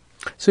to it.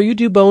 So you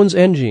do bones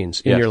and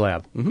genes in Yes. your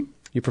lab. Mm-hmm.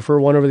 You prefer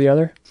one over the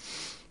other?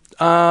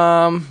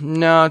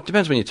 No, it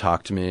depends when you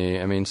talk to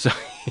me. I mean, so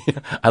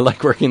I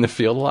like working in the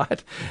field a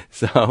lot.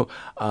 So,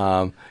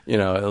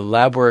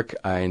 lab work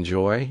I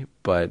enjoy,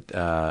 but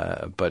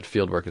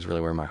field work is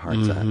really where my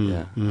heart's at.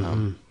 Yeah.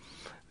 Mm-hmm.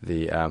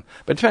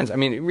 But it depends. I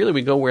mean, really,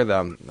 we go where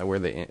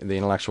the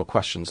intellectual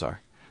questions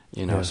are.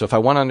 So if I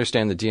want to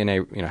understand the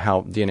DNA,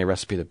 how DNA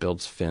recipe that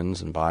builds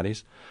fins and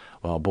bodies,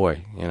 well,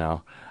 boy,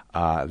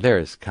 there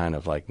is kind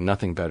of like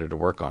nothing better to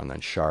work on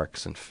than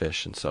sharks and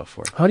fish and so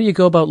forth. How do you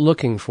go about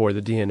looking for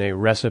the DNA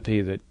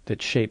recipe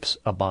that shapes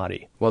a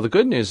body? Well, the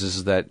good news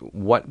is that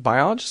what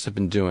biologists have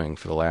been doing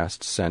for the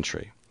last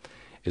century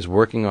is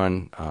working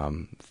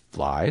on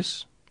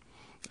flies,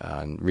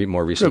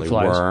 more recently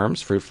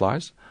worms, fruit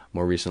flies.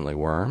 More recently,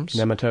 worms,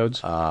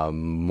 nematodes, a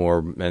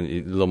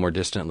little more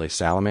distantly,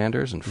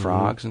 salamanders and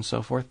frogs and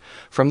so forth.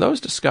 From those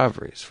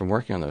discoveries, from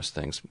working on those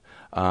things,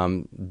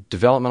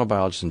 developmental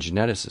biologists and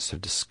geneticists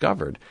have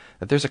discovered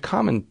that there's a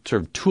common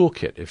sort of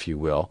toolkit, if you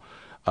will,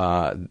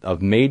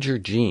 of major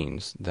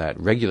genes,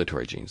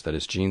 regulatory genes, that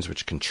is, genes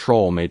which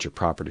control major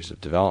properties of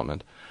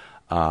development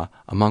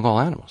among all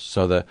animals.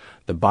 So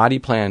the body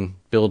plan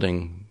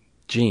building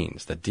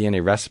genes, the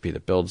DNA recipe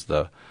that builds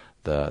the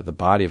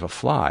body of a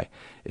fly,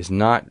 is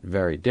not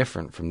very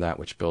different from that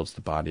which builds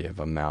the body of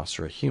a mouse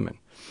or a human.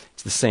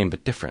 It's the same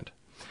but different.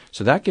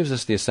 So that gives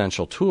us the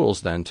essential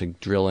tools then to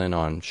drill in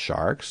on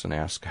sharks and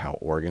ask how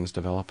organs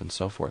develop and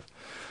so forth.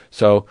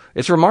 So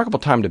it's a remarkable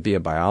time to be a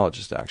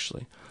biologist,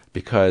 actually,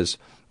 because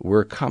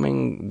we're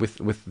coming with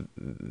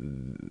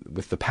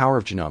the power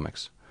of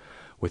genomics,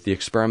 with the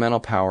experimental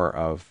power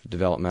of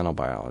developmental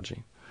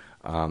biology,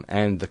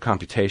 and the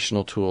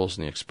computational tools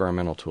and the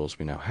experimental tools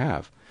we now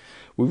have.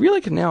 We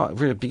really can now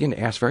begin to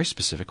ask very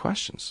specific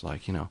questions,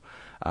 like,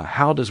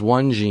 how does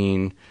one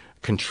gene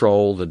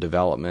control the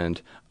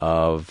development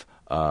of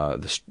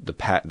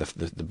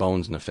the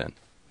bones in the fin?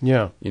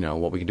 Yeah.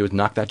 What we can do is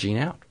knock that gene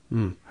out.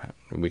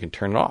 We can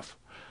turn it off,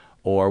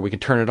 or we can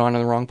turn it on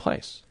in the wrong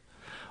place,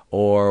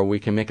 or we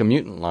can make a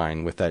mutant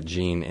line with that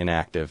gene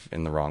inactive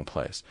in the wrong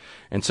place.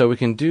 And so we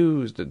can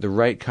do the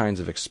right kinds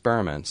of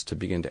experiments to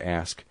begin to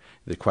ask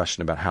the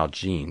question about how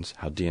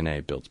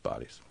DNA builds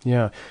bodies.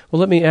 Yeah.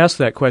 Well, let me ask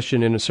that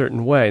question in a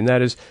certain way, and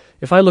that is,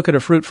 if I look at a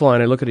fruit fly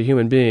and I look at a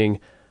human being,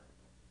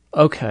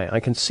 okay,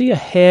 I can see a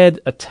head,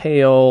 a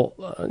tail,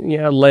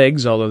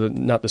 legs, although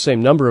not the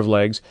same number of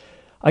legs.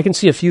 I can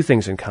see a few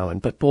things in common,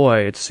 but boy,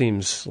 it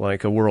seems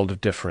like a world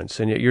of difference.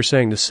 And yet you're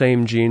saying the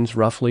same genes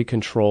roughly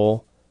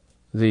control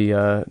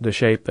the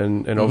shape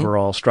and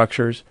overall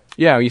structures?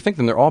 Yeah, you think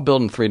them, they're all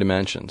built in 3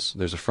 dimensions.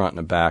 There's a front and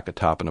a back, a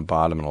top and a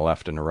bottom, and a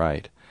left and a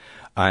right.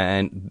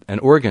 And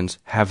organs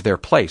have their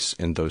place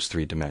in those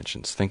 3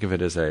 dimensions. Think of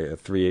it as a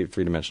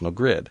three-dimensional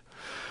grid.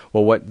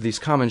 Well, what these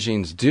common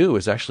genes do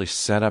is actually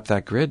set up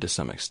that grid to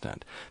some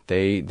extent.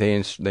 They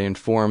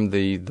inform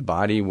the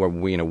body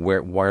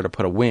where to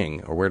put a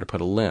wing or where to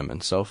put a limb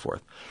and so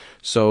forth.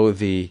 So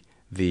the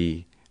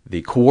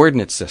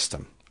coordinate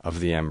system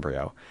of the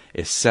embryo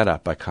is set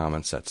up by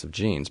common sets of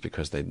genes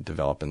because they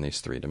develop in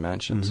these 3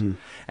 dimensions. Mm-hmm.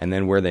 And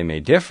then where they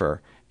may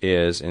differ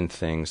is in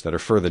things that are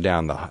further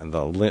down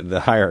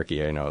the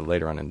hierarchy,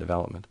 later on in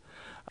development.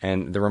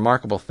 And the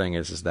remarkable thing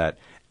is that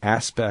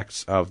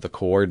aspects of the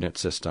coordinate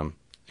system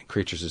in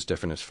creatures as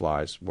different as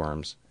flies,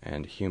 worms,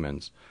 and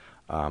humans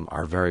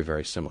are very,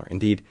 very similar.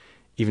 Indeed,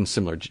 even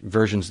similar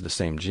versions of the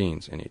same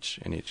genes in each.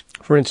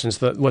 For instance,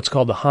 what's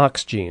called the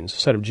Hox genes, a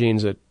set of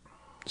genes that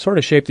sort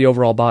of shape the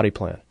overall body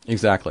plan.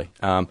 Exactly.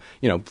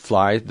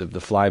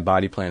 The fly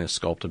body plan is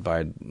sculpted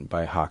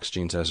by Hox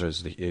genes, as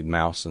is the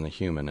mouse and the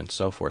human, and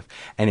so forth.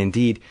 And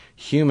indeed,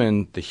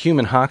 the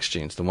human Hox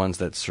genes, the ones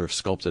that sort of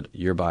sculpted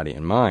your body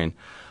and mine,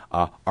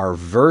 are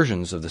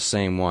versions of the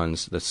same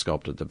ones that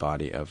sculpted the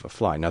body of a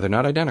fly. Now, they're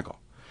not identical.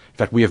 In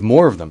fact, we have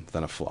more of them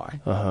than a fly.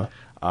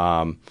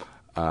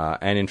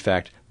 And in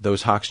fact,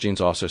 those Hox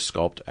genes also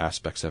sculpt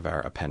aspects of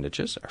our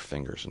appendages, our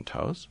fingers and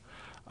toes.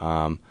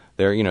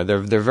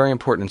 They're very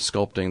important in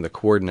sculpting the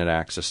coordinate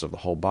axis of the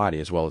whole body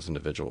as well as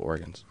individual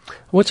organs.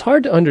 What's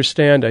hard to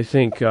understand, I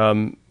think,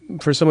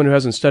 for someone who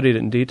hasn't studied it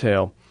in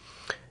detail,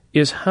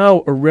 is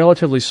how a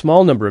relatively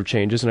small number of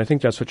changes, and I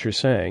think that's what you're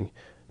saying,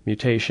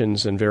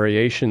 mutations and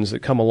variations that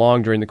come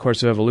along during the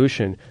course of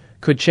evolution,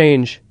 could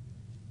change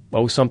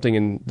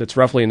something that's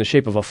roughly in the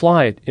shape of a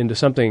fly into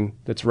something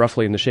that's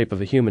roughly in the shape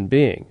of a human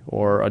being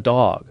or a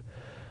dog.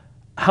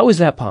 How is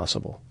that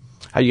possible?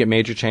 How do you get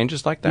major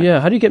changes like that?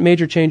 Yeah, how do you get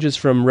major changes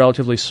from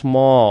relatively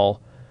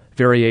small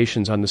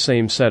variations on the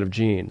same set of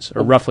genes,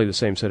 or roughly the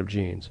same set of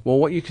genes? Well,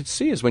 what you could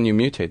see is when you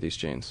mutate these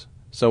genes.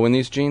 So when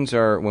we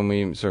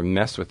sort of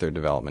mess with their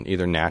development,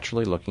 either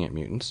naturally looking at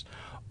mutants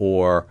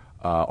or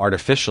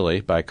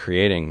artificially by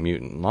creating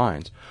mutant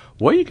lines,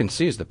 what you can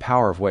see is the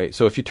power of weight.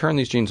 So if you turn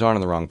these genes on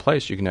in the wrong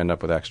place, you can end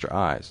up with extra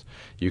eyes.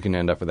 You can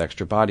end up with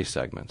extra body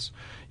segments.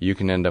 You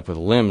can end up with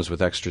limbs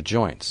with extra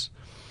joints.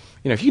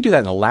 If you do that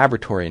in a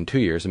laboratory in 2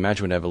 years,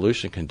 imagine what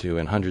evolution can do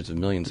in hundreds of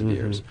millions of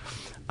years.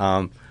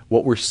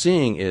 What we're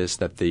seeing is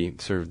that the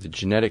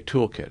genetic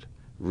toolkit,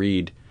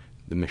 read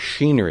the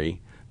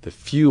machinery, the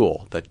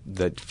fuel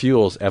that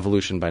fuels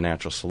evolution by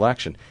natural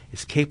selection,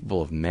 is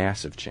capable of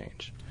massive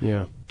change.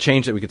 Yeah,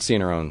 change that we could see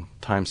in our own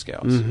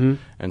timescales.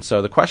 And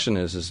so the question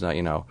is how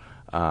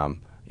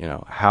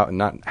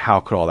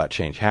could all that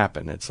change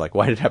happen? It's like,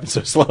 why did it happen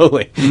so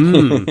slowly?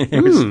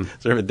 It was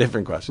sort of a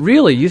different question.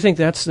 Really? You think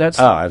that's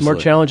a more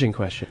challenging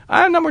question?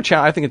 Not more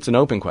challenging. I think it's an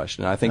open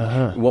question. I think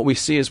what we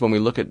see is when we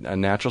look at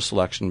natural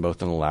selection,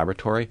 both in the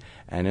laboratory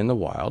and in the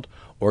wild,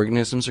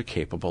 organisms are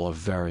capable of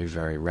very,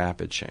 very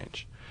rapid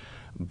change.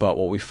 But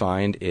what we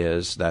find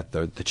is that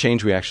the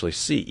change we actually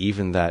see,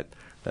 even that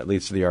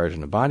leads to the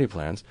origin of body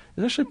plans,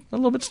 is actually a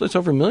little bit, it's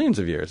over millions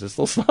of years. It's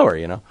a little slower,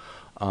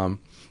 And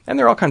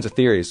there are all kinds of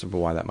theories about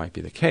why that might be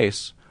the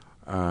case.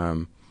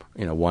 One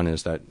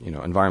is that,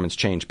 environments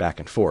change back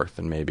and forth,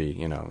 and maybe,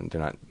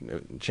 they're not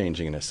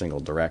changing in a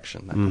single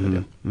direction. That kind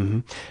of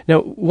deal.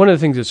 Now, one of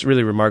the things that's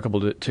really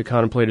remarkable to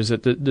contemplate is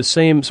that the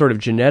same sort of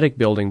genetic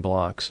building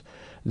blocks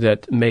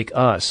that make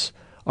us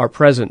are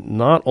present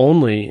not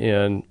only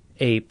in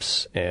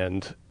apes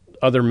and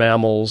other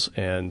mammals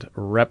and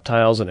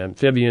reptiles and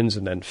amphibians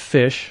and then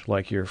fish,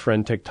 like your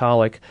friend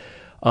Tiktaalik,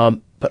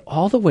 but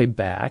all the way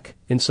back,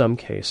 in some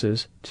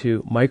cases,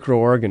 to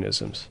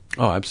microorganisms.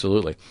 Oh,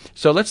 absolutely.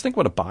 So let's think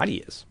what a body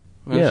is.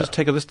 Let's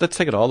take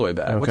it all the way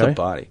back. Okay. What's a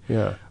body?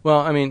 Yeah. Well,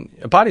 I mean,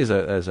 a body is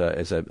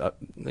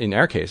in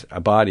our case, a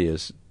body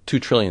is 2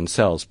 trillion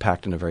cells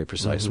packed in a very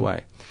precise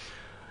way.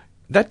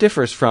 That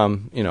differs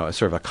from, a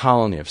sort of a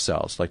colony of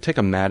cells. Like take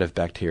a mat of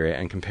bacteria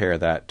and compare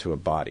that to a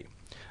body.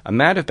 A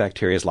mat of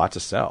bacteria has lots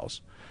of cells.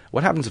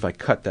 What happens if I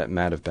cut that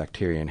mat of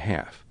bacteria in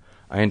half?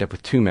 I end up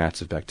with 2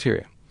 mats of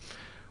bacteria.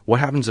 What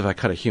happens if I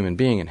cut a human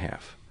being in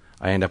half?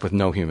 I end up with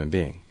no human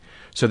being.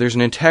 So there's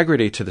an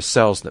integrity to the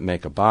cells that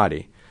make a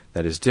body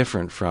that is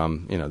different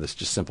from, this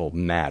just simple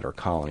mat or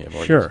colony of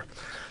organisms. Sure.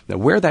 Now,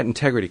 where that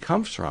integrity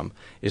comes from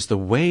is the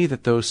way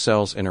that those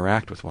cells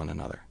interact with one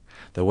another,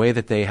 the way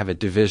that they have a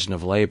division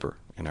of labor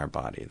in our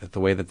body, the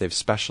way that they've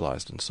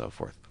specialized and so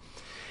forth.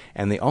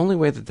 And the only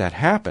way that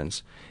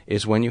happens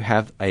is when you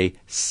have a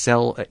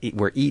cell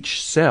where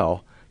each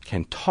cell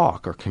can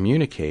talk or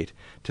communicate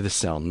to the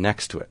cell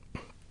next to it.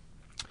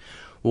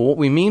 Well, what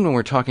we mean when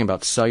we're talking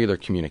about cellular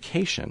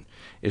communication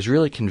is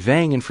really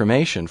conveying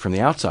information from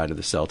the outside of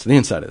the cell to the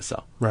inside of the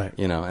cell. Right.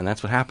 And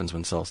that's what happens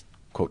when cells,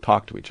 quote,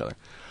 talk to each other.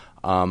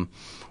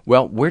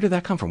 Well, where did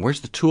that come from?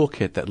 Where's the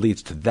toolkit that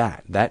leads to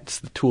that? That's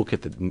the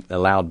toolkit that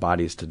allowed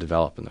bodies to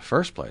develop in the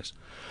first place.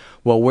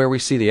 Well, where we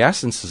see the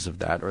essences of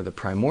that, or the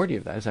primordia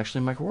of that, is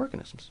actually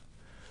microorganisms,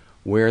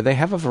 where they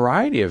have a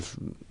variety of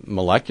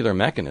molecular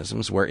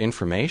mechanisms where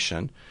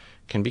information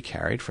can be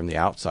carried from the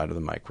outside of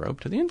the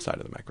microbe to the inside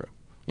of the microbe.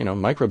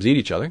 Microbes eat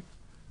each other.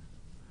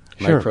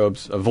 Sure.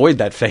 Microbes avoid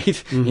that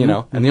fate, and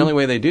the only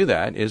way they do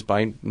that is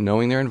by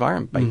knowing their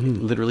environment, by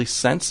literally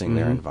sensing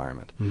their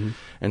environment.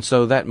 And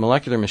so that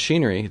molecular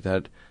machinery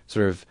that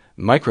sort of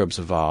microbes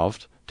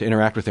evolved to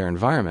interact with their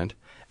environment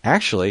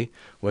actually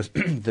was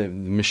the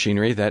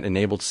machinery that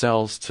enabled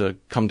cells to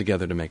come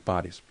together to make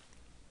bodies.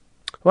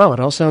 Wow,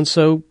 it all sounds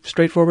so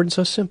straightforward and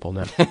so simple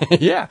now.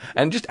 Yeah,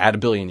 and just add a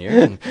billion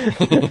years.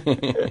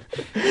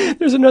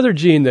 There's another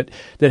gene that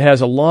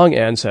has a long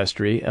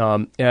ancestry,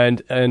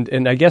 and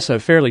I guess a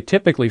fairly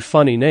typically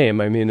funny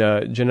name. I mean,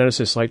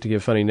 geneticists like to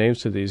give funny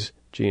names to these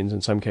genes in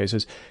some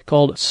cases,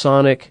 called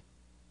sonic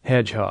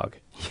hedgehog.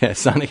 Yeah,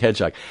 Sonic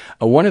Hedgehog.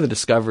 One of the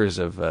discoverers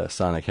of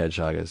Sonic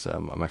Hedgehog is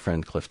my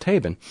friend Cliff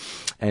Tabin.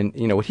 And,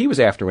 what he was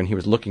after when he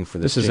was looking for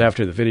this This is gene.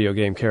 after the video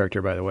game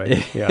character, by the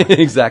way. Yeah.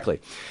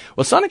 Exactly.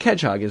 Well, Sonic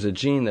Hedgehog is a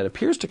gene that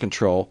appears to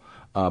control,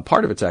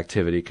 part of its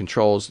activity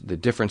controls the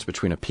difference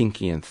between a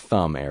pinky and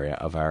thumb area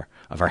of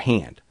our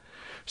hand.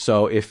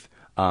 So if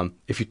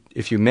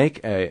you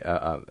make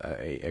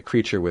a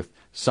creature with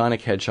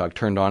Sonic Hedgehog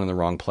turned on in the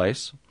wrong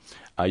place,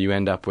 you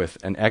end up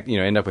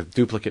with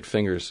duplicate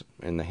fingers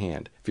in the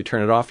hand. If you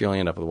turn it off, you only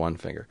end up with one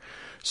finger.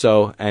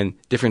 So, and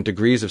different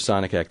degrees of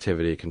sonic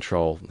activity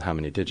control how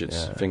many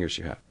fingers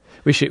you have.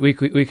 We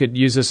could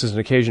use this as an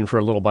occasion for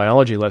a little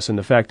biology lesson.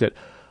 The fact that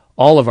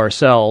all of our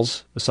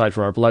cells, aside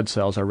from our blood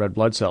cells, our red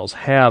blood cells,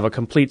 have a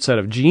complete set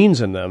of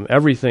genes in them.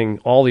 Everything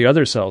all the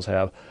other cells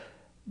have,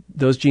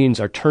 those genes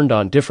are turned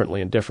on differently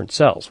in different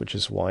cells, which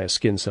is why a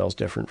skin cell is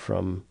different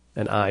from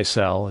an eye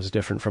cell, is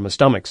different from a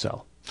stomach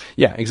cell.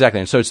 Yeah, exactly.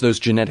 And so it's those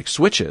genetic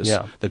switches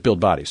that build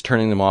bodies,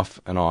 turning them off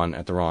and on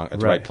at the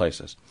right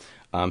places.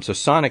 So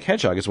Sonic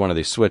Hedgehog is one of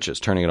these switches,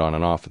 turning it on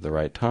and off at the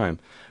right time,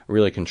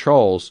 really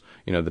controls,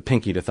 the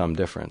pinky to thumb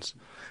difference.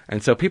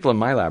 And so people in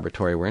my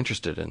laboratory were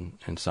interested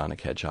in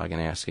Sonic Hedgehog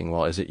and asking,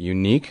 well, is it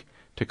unique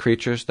to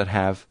creatures that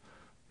have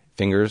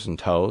fingers and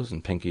toes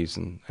and pinkies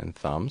and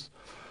thumbs?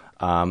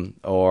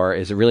 Or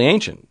is it really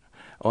ancient?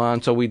 Well,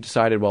 and so we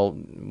decided,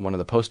 one of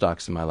the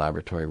postdocs in my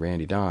laboratory,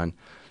 Randy Don,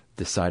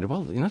 decided,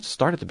 let's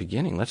start at the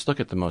beginning. Let's look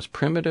at the most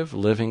primitive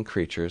living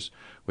creatures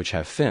which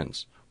have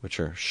fins, which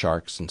are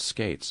sharks and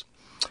skates.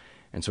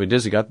 And so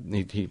he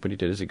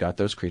got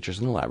those creatures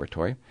in the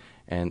laboratory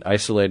and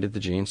isolated the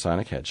gene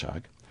Sonic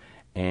Hedgehog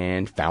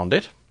and found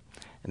it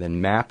and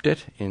then mapped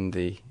it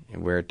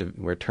where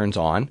it turns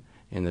on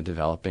in the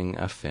developing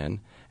fin.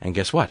 And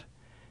guess what?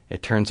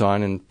 It turns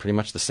on in pretty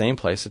much the same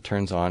place it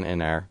turns on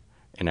in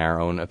our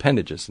own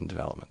appendages in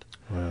development.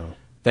 Wow.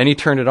 Then he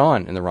turned it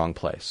on in the wrong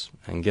place.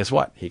 And guess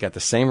what? He got the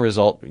same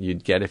result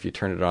you'd get if you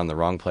turned it on in the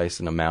wrong place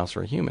in a mouse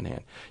or a human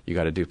hand. You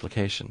got a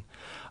duplication.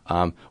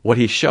 What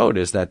he showed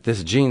is that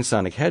this gene,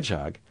 Sonic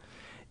Hedgehog,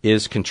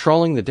 is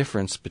controlling the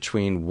difference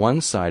between one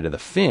side of the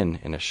fin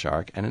in a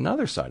shark and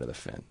another side of the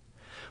fin,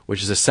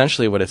 which is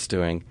essentially what it's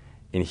doing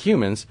in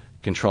humans,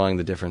 controlling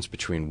the difference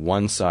between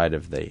one side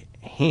of the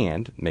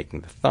hand, making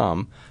the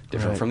thumb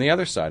different from the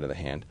other side of the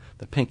hand,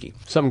 the pinky.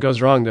 Something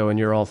goes wrong though, and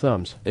you're all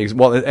thumbs.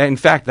 Well, in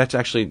fact, that's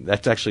actually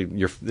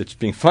it's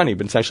being funny,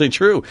 but it's actually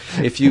true.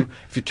 If you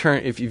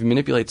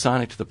manipulate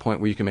Sonic to the point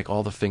where you can make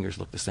all the fingers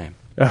look the same.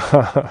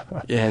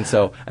 And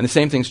the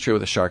same thing's true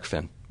with a shark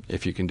fin,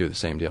 if you can do the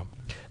same deal.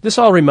 This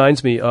all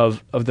reminds me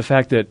of the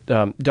fact that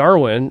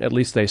Darwin, at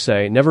least they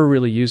say, never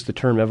really used the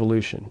term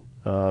evolution.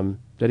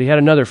 That he had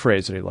another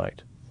phrase that he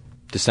liked.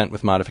 Descent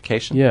with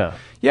modification. Yeah.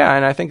 Yeah,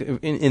 and I think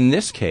in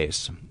this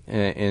case,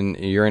 in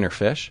your inner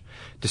fish,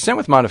 descent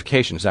with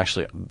modification is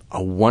actually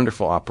a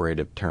wonderful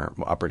operating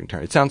term.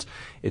 It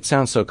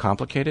sounds so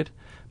complicated,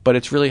 but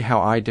it's really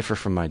how I differ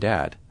from my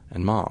dad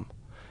and mom.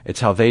 It's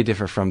how they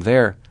differ from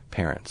their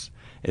parents.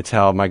 It's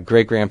how my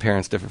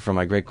great-grandparents differ from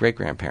my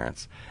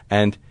great-great-grandparents.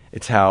 And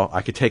it's how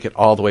I could take it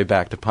all the way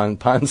back to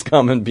pond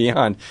scum and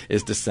beyond,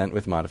 is descent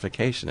with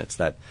modification. It's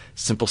that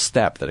simple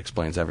step that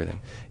explains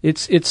everything.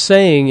 It's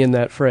saying in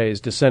that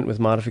phrase, descent with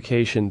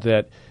modification,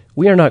 that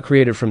we are not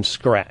created from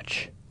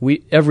scratch.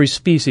 Every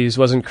species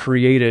wasn't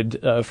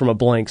created from a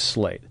blank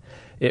slate.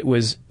 It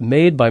was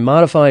made by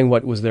modifying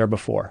what was there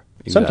before.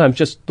 Exactly. Sometimes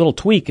just a little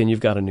tweak and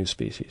you've got a new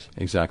species.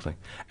 Exactly.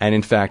 And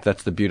in fact,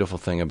 that's the beautiful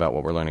thing about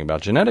what we're learning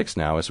about genetics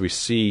now, is we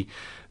see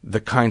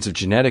the kinds of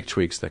genetic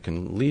tweaks that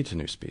can lead to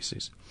new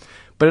species.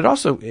 But it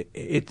also,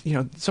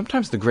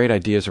 sometimes the great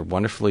ideas are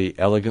wonderfully,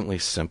 elegantly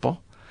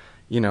simple.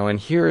 And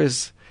here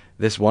is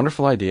this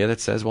wonderful idea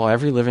that says,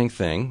 every living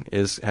thing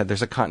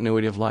there's a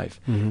continuity of life.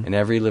 Mm-hmm. And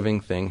every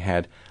living thing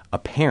had a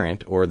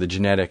parent or the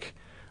genetic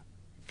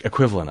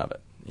equivalent of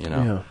it,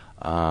 Yeah.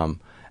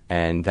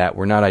 And that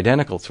we're not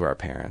identical to our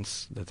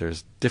parents, that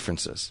there's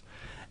differences.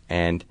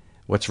 And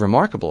what's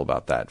remarkable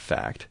about that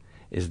fact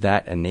is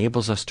that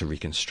enables us to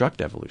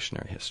reconstruct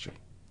evolutionary history.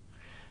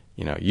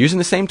 Using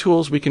the same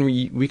tools we can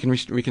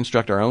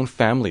reconstruct our own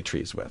family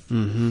trees with.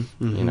 Mm-hmm,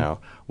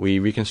 mm-hmm. We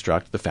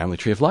reconstruct the family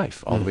tree of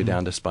life all the way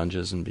down to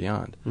sponges and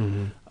beyond.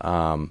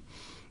 Mm-hmm.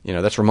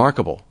 That's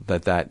remarkable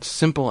that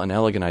simple and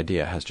elegant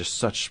idea has just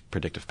such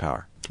predictive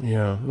power.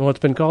 Yeah. Well, it's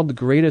been called the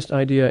greatest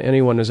idea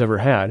anyone has ever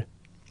had.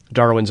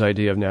 Darwin's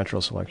idea of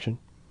natural selection.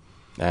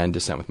 And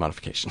descent with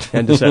modification.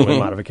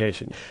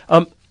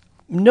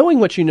 Knowing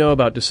what you know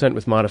about descent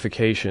with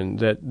modification,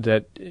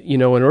 that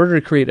in order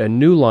to create a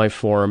new life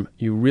form,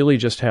 you really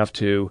just have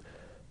to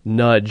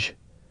nudge,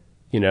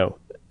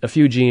 a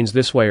few genes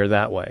this way or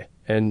that way.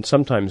 And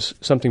sometimes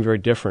something very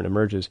different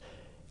emerges.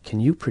 Can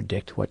you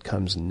predict what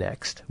comes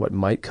next, what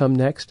might come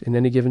next in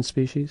any given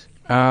species?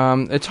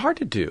 It's hard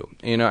to do,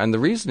 and the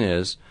reason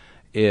is,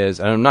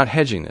 and I'm not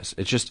hedging this,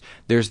 it's just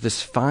there's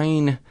this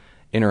fine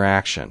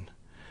interaction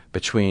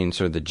between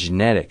sort of the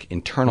genetic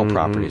internal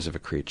properties of a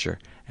creature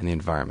and the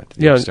environment,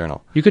 the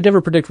external. You could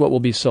never predict what will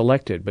be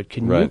selected, but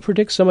can you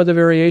predict some of the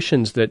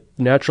variations that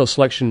natural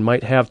selection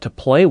might have to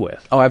play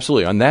with? Oh,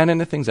 absolutely. On that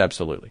end of things,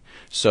 absolutely.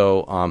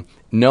 So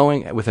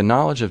with a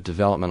knowledge of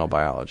developmental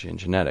biology and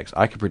genetics,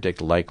 I could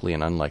predict likely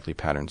and unlikely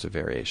patterns of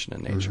variation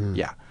in nature. Mm-hmm.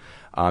 Yeah.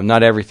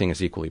 Not everything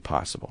is equally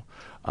possible.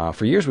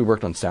 For years, we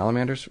worked on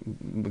salamanders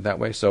that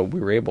way, so we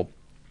were able,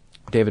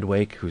 David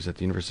Wake, who's at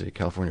the University of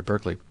California,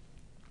 Berkeley,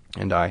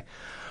 and I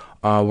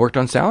worked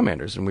on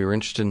salamanders, and we were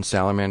interested in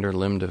salamander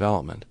limb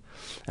development.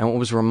 And what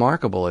was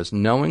remarkable is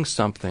knowing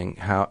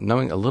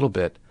a little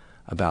bit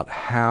about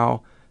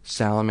how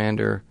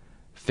salamander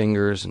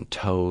fingers and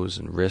toes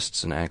and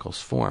wrists and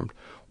ankles formed,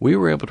 we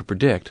were able to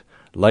predict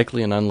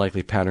likely and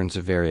unlikely patterns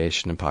of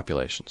variation in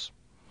populations.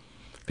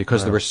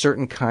 Because there were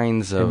certain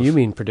kinds of... And you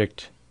mean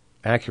predict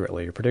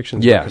accurately. Your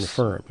predictions were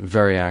confirmed.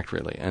 Very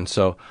accurately. And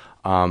so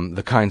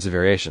the kinds of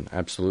variation,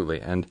 absolutely.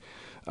 And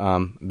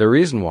the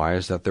reason why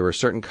is that there were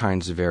certain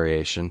kinds of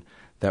variation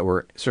that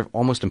were sort of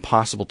almost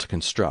impossible to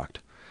construct.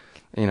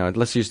 You know,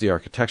 let's use the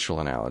architectural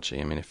analogy.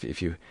 I mean,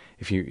 if you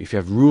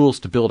have rules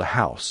to build a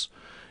house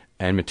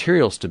and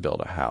materials to build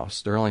a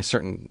house, there are only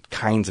certain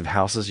kinds of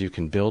houses you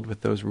can build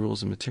with those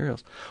rules and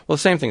materials. Well,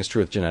 the same thing is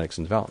true with genetics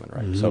and development,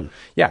 right? Mm-hmm. So,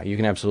 yeah, you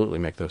can absolutely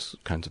make those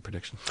kinds of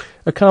predictions.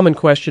 A common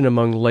question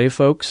among lay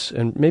folks,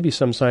 and maybe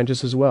some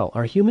scientists as well,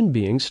 are human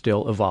beings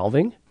still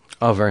evolving?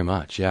 Oh, very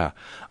much, yeah.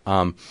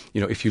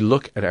 If you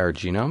look at our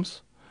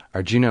genomes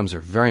are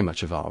very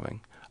much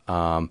evolving,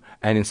 and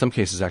in some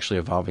cases actually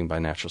evolving by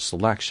natural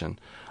selection,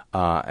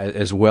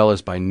 as well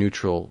as by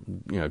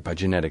by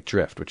genetic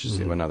drift, which is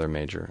another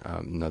major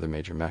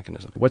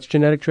mechanism. What's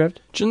genetic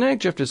drift? Genetic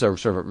drift is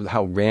sort of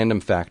how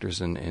random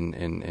factors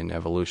in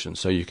evolution.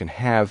 So you can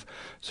have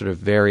sort of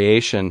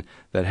variation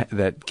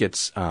that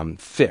gets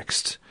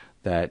fixed,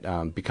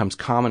 that becomes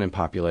common in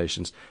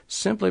populations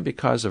simply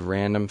because of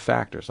random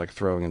factors, like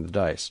throwing in the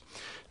dice.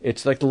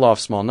 It's like the law of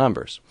small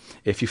numbers.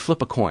 If you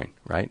flip a coin,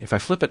 right? If I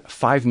flip it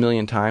 5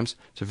 million times,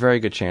 it's a very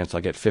good chance I'll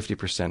get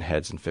 50%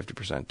 heads and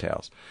 50%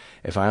 tails.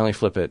 If I only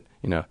flip it,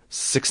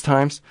 6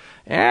 times,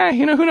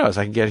 who knows?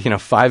 I can get,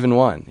 5 and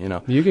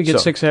 1, You could get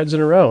 6 heads in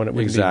a row, and it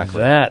wouldn't be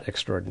that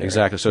extraordinary.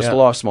 Exactly. So it's the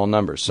law of small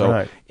numbers.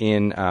 So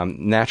in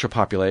natural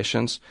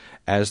populations,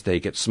 as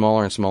they get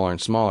smaller and smaller and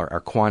smaller,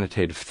 our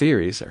quantitative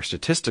theories, our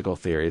statistical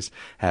theories,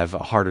 have a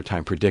harder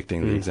time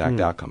predicting the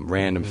exact outcome.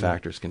 Random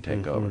factors can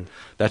take over.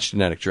 That's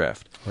genetic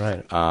drift.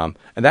 Right. And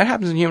that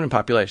happens in human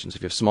populations.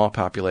 If you have small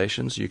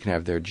populations, you can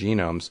have their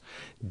genomes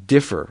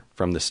differ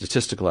from the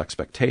statistical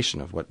expectation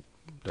of what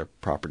their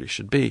properties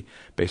should be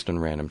based on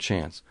random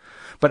chance.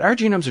 But our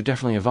genomes are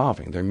definitely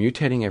evolving. They're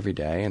mutating every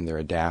day, and they're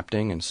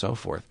adapting and so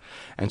forth.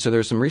 And so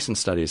there's some recent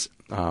studies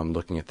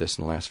looking at this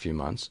in the last few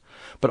months.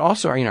 But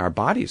also, our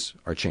bodies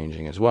are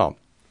changing as well.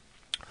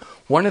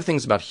 One of the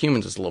things about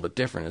humans is a little bit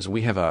different, is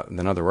we have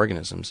than other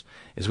organisms,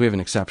 is we have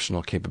an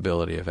exceptional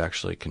capability of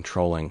actually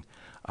controlling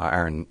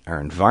our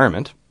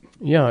environment.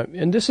 Yeah,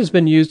 and this has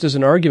been used as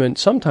an argument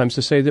sometimes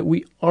to say that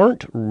we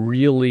aren't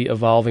really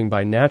evolving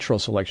by natural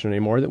selection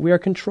anymore, that we are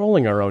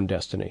controlling our own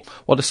destiny.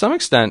 Well, to some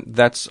extent,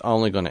 that's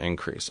only going to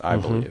increase, I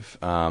believe.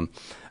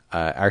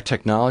 Our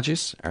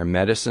technologies, our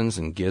medicines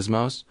and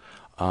gizmos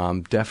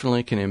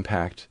definitely can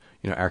impact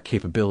our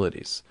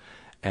capabilities.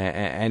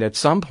 And at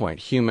some point,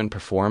 human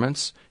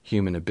performance,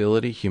 human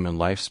ability, human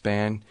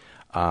lifespan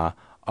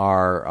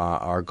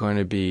are going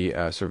to be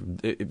sort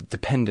of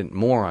dependent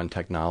more on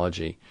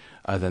technology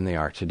than they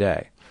are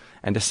today.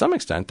 And to some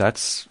extent,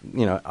 that's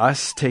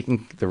us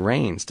taking the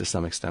reins to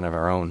some extent of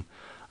our own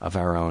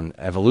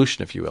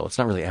evolution, if you will. It's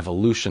not really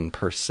evolution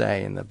per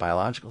se in the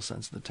biological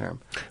sense of the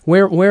term.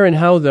 Where and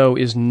how, though,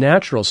 is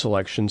natural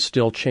selection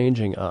still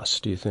changing us,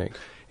 do you think?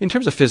 In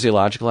terms of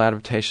physiological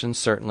adaptations,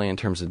 certainly in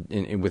terms of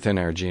within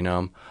our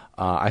genome,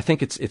 I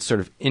think it's sort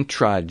of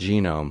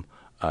intra-genome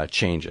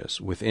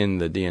changes within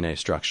the DNA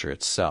structure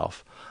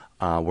itself,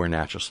 where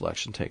natural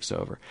selection takes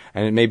over.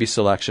 And it may be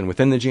selection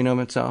within the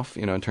genome itself,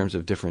 in terms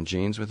of different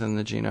genes within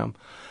the genome,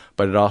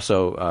 but it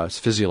also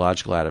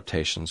physiological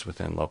adaptations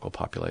within local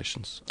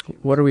populations.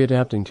 What are we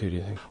adapting to, do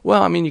you think?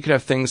 Well, you could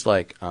have things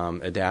like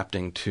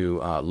adapting to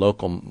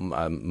local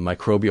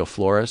microbial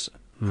floras,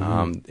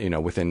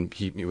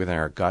 within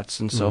our guts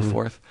and so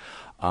forth.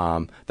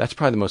 That's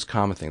probably the most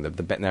common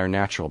thing, our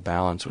natural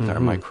balance with our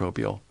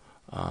microbial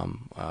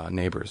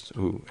neighbors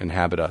who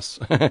inhabit us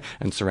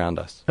and surround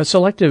us. A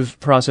selective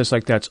process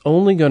like that's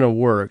only going to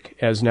work,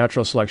 as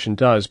natural selection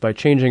does, by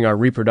changing our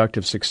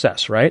reproductive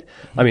success, right?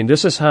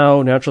 This is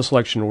how natural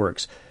selection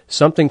works.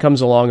 Something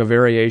comes along, a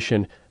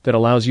variation that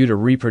allows you to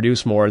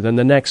reproduce more than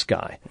the next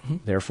guy.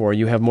 Therefore,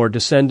 you have more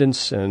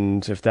descendants,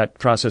 and if that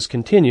process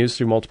continues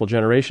through multiple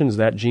generations,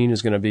 that gene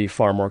is going to be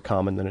far more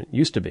common than it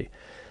used to be.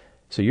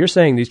 So you're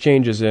saying these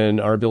changes in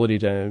our ability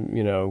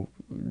to,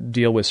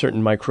 deal with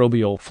certain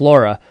microbial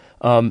flora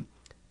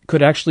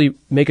could actually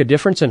make a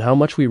difference in how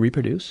much we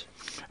reproduce?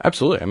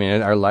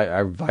 Absolutely.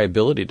 Our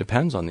viability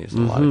depends on these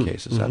in a lot of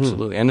cases.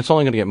 Absolutely, and it's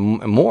only going to get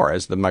more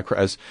as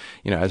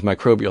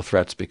microbial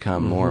threats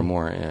become more and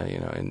more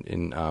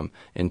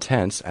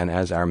intense, and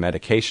as our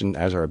medication,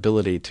 as our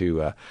ability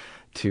to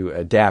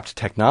adapt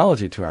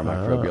technology to our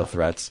microbial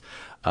threats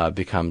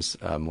becomes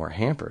more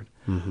hampered.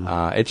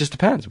 It just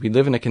depends. We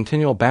live in a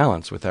continual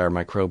balance with our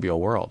microbial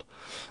world.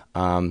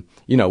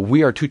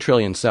 We are 2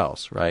 trillion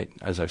cells, right?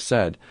 As I've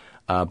said.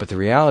 But the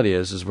reality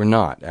is we're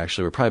not.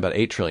 Actually, we're probably about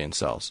 8 trillion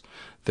cells.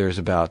 There's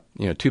about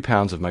 2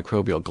 pounds of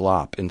microbial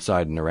glop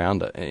inside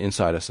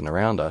us and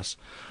around us,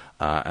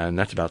 and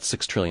that's about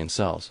 6 trillion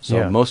cells.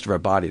 So most of our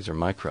bodies are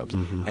microbes,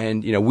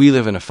 and we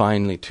live in a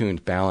finely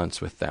tuned balance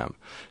with them.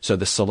 So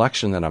the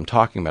selection that I'm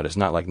talking about is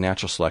not like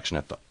natural selection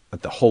at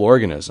the whole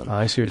organism.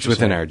 I see what it's you're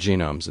within saying. our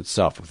genomes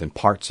itself, within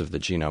parts of the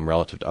genome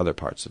relative to other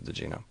parts of the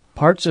genome.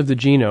 Parts of the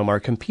genome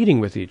are competing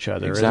with each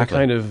other Exactly. as a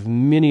kind of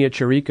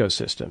miniature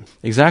ecosystem.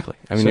 Exactly.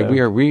 I mean, So-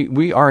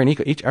 we are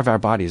each of our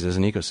bodies is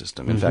an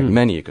ecosystem. In fact,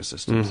 many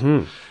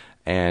ecosystems.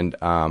 And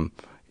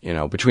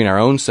between our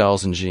own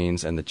cells and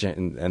genes and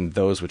and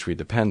those which we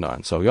depend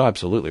on. So,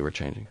 absolutely, we're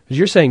changing. Because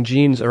you're saying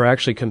genes are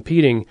actually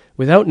competing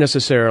without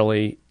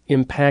necessarily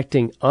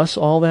impacting us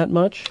all that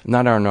much?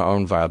 Not our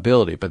own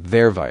viability, but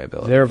their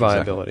viability. Their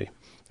viability.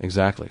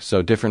 Exactly.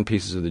 So different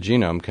pieces of the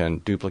genome can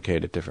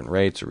duplicate at different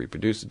rates or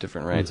reproduce at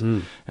different rates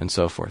and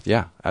so forth.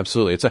 Yeah,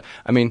 absolutely.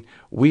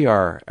 We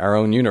are our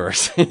own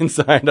universe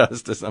inside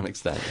us to some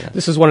extent. Yeah.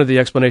 This is one of the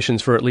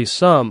explanations for at least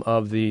some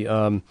of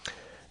the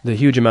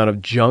huge amount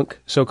of junk,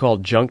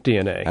 so-called junk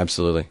DNA.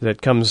 Absolutely.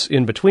 That comes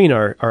in between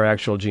our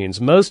actual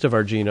genes. Most of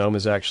our genome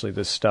is actually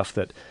this stuff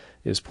that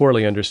is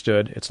poorly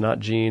understood. It's not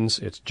genes,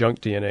 it's junk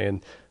DNA,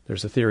 and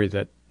there's a theory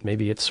that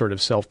maybe it's sort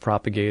of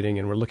self-propagating,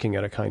 and we're looking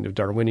at a kind of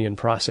Darwinian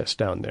process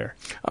down there.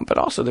 But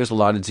also there's a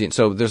lot of DNA.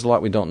 So there's a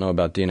lot we don't know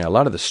about DNA. A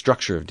lot of the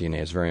structure of DNA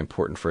is very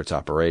important for its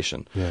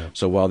operation. Yeah.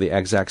 So while the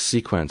exact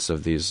sequence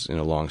of these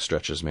long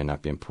stretches may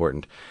not be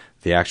important,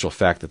 the actual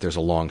fact that there's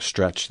a long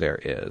stretch there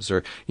is.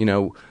 Or,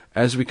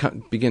 as we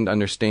begin to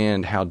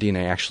understand how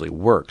DNA actually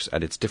works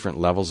at its different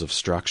levels of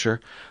structure,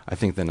 I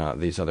think then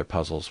these other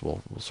puzzles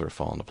will sort of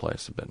fall into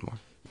place a bit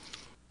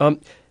more.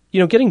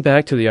 Getting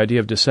back to the idea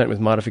of descent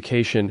with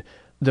modification,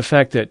 the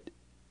fact that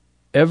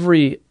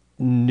every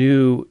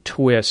new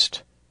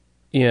twist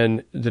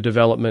in the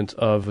development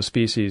of a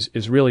species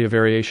is really a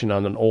variation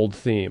on an old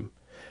theme.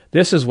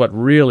 This is what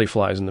really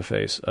flies in the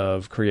face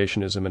of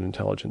creationism and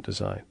intelligent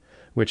design,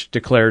 which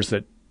declares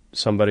that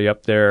somebody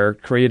up there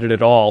created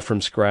it all from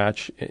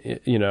scratch,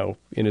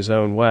 in his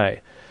own way.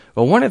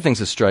 Well, one of the things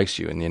that strikes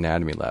you in the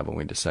anatomy lab when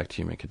we dissect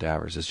human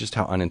cadavers is just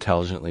how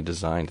unintelligently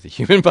designed the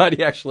human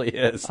body actually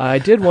is. I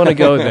did want to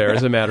go there,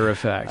 as a matter of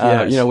fact.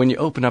 Yes. When you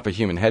open up a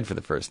human head for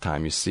the first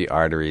time, you see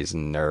arteries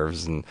and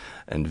nerves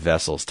and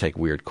vessels take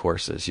weird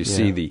courses. You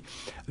see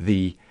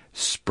the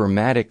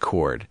spermatic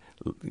cord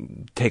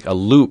take a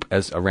loop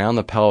as around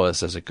the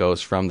pelvis as it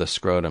goes from the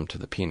scrotum to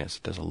the penis.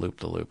 It does a loop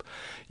to loop.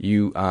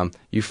 You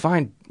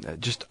find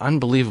just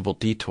unbelievable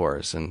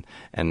detours and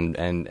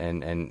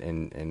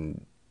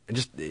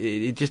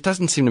it just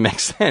doesn't seem to make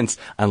sense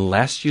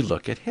unless you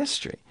look at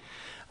history.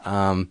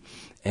 I'm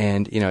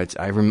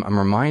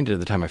reminded of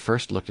the time I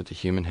first looked at the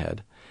human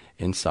head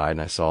inside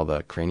and I saw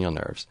the cranial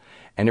nerves.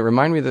 And it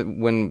reminded me that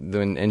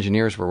when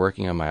engineers were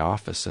working on my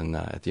office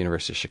at the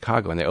University of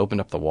Chicago and they opened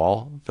up the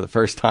wall for the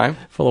first time.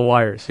 Full of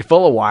wires.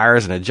 Full of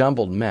wires and a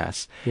jumbled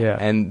mess. Yeah.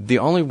 And the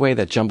only way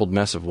that jumbled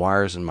mess of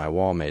wires in my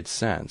wall made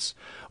sense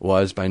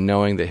was by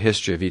knowing the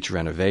history of each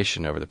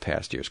renovation over the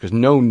past years, because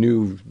no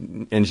new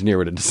engineer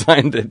would have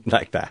designed it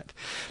like that.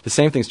 The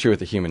same thing's true with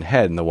the human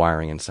head and the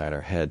wiring inside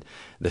our head.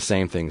 The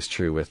same thing's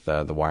true with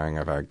the wiring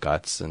of our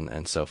guts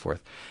and so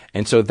forth.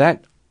 And so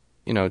that,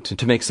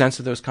 to make sense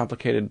of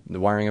the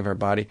wiring of our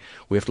body,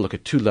 we have to look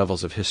at 2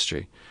 levels of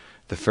history.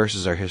 The first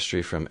is our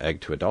history from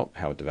egg to adult,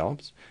 how it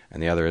develops,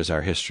 and the other is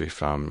our history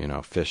from,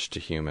 fish to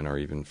human or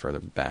even further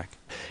back.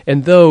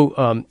 And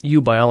though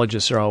you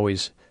biologists are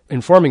always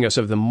informing us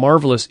of the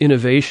marvelous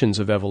innovations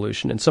of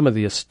evolution and some of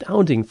the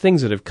astounding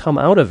things that have come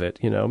out of it,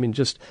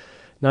 just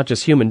not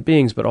just human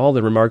beings, but all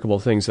the remarkable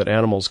things that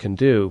animals can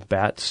do.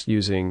 Bats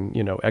using,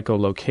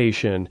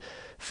 echolocation,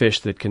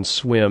 fish that can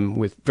swim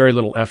with very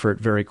little effort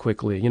very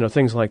quickly,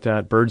 things like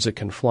that, birds that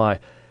can fly.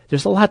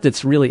 There's a lot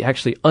that's really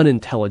actually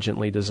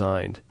unintelligently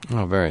designed.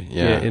 Oh, very,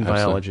 yeah. In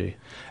biology.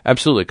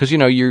 Absolutely, because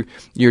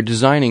you're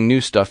designing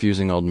new stuff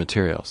using old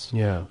materials.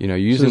 Yeah,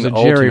 using so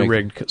there's a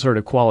jerry-rigged sort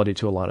of quality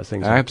to a lot of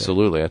things.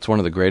 Absolutely, that's one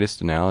of the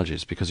greatest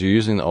analogies because you're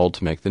using the old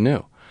to make the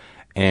new,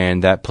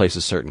 and that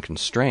places certain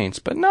constraints,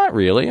 but not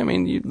really. I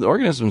mean, the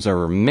organisms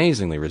are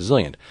amazingly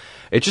resilient.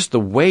 It's just the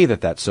way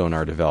that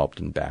sonar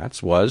developed in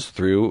bats was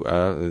through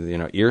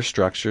ear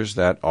structures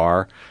that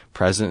are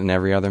present in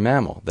every other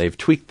mammal. They've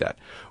tweaked that.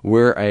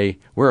 We're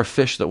a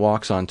fish that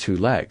walks on 2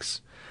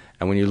 legs.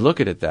 And when you look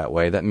at it that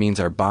way, that means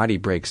our body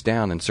breaks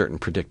down in certain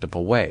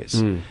predictable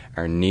ways.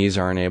 Our knees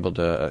aren't able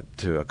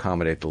to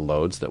accommodate the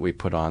loads that we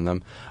put on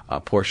them.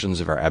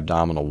 Portions of our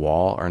abdominal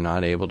wall are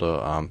not able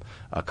to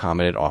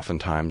accommodate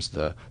oftentimes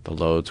the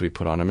loads we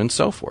put on them, and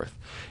so forth.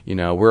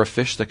 We're a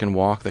fish that can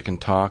walk, that can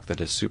talk, that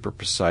has super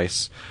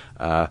precise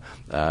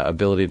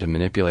ability to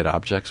manipulate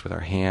objects with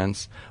our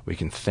hands. We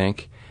can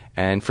think.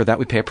 And for that,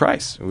 we pay a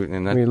price. We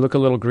look a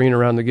little green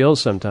around the gills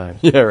sometimes.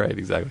 Yeah, right,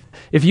 exactly.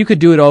 If you could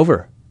do it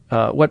over,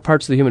 what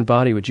parts of the human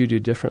body would you do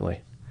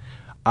differently?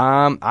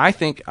 I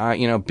think,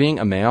 being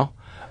a male,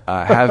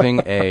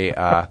 having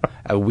a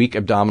weak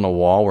abdominal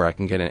wall where I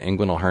can get an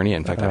inguinal hernia.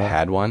 In fact, I've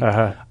had one.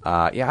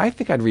 I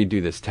think I'd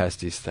redo this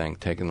testes thing,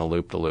 taking the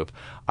loop-the-loop.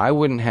 I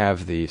wouldn't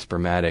have the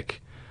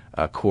spermatic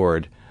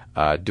cord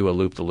do a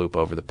loop-the-loop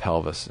over the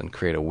pelvis and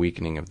create a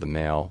weakening of the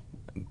male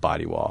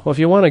body wall. Well, if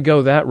you want to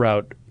go that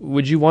route,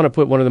 would you want to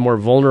put one of the more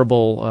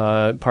vulnerable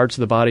parts of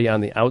the body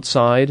on the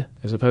outside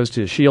as opposed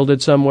to shielded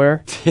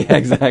somewhere? Yeah,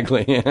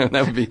 exactly. Yeah,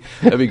 that'd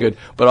be good.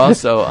 But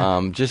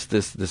also, just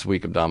this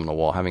weak abdominal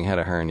wall, having had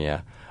a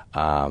hernia,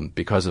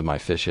 because of my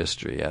fish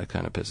history, it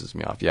kind of pisses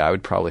me off. Yeah, I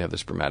would probably have the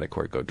spermatic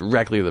cord go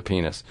directly to the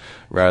penis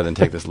rather than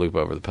take this loop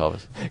over the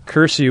pelvis.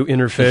 Curse you,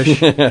 inner fish.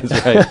 That's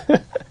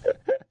right.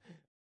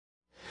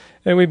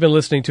 And we've been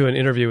listening to an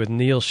interview with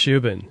Neil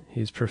Shubin.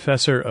 He's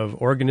professor of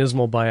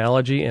organismal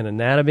biology and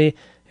anatomy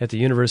at the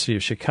University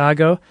of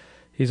Chicago.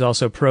 He's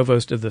also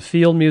provost of the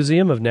Field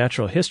Museum of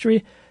Natural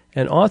History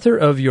and author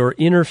of Your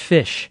Inner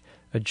Fish,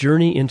 A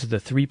Journey into the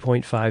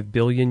 3.5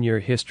 Billion Year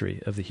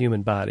History of the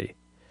Human Body.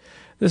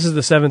 This is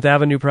the Seventh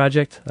Avenue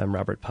Project. I'm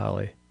Robert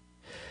Polly.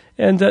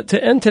 And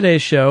to end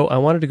today's show, I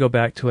wanted to go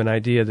back to an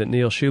idea that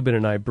Neil Shubin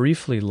and I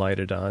briefly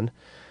lighted on,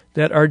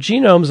 that our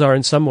genomes are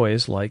in some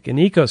ways like an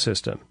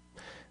ecosystem.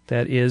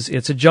 That is,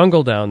 it's a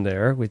jungle down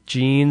there with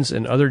genes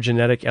and other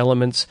genetic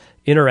elements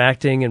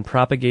interacting and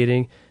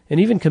propagating and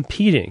even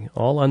competing,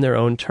 all on their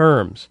own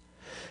terms.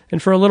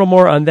 And for a little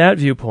more on that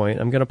viewpoint,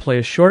 I'm going to play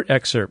a short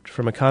excerpt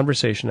from a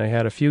conversation I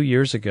had a few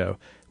years ago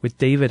with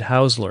David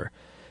Hausler.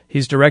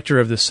 He's director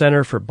of the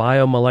Center for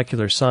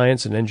Biomolecular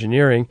Science and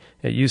Engineering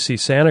at UC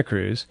Santa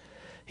Cruz.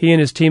 He and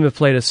his team have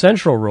played a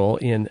central role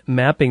in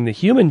mapping the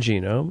human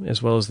genome,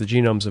 as well as the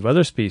genomes of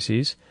other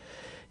species.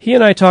 He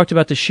and I talked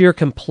about the sheer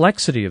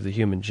complexity of the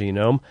human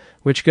genome,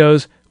 which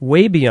goes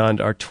way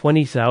beyond our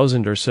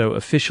 20,000 or so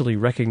officially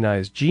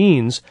recognized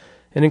genes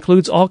and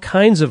includes all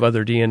kinds of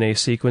other DNA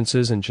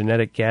sequences and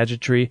genetic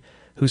gadgetry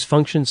whose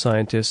function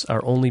scientists are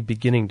only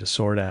beginning to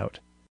sort out.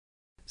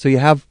 So you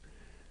have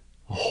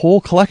a whole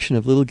collection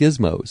of little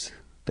gizmos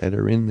that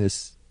are in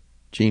this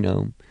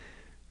genome,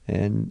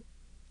 and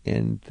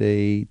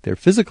their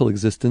physical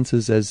existence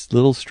is as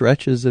little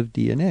stretches of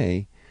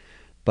DNA,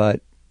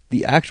 but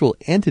the actual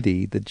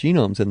entity, the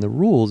genomes and the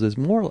rules, it's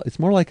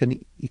more like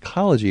an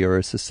ecology or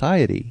a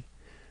society.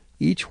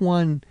 Each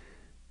one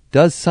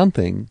does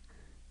something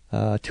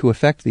to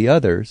affect the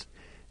others,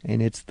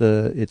 and it's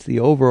the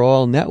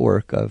overall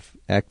network of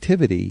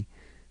activity.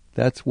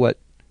 That's what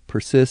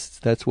persists.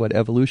 That's what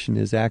evolution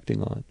is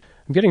acting on.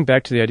 I'm getting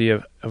back to the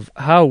idea of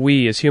how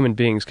we as human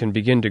beings can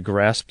begin to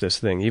grasp this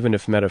thing, even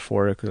if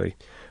metaphorically.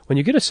 When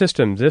you get a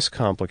system this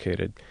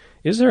complicated,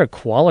 is there a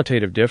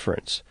qualitative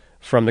difference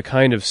from the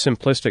kind of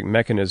simplistic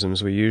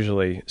mechanisms we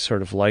usually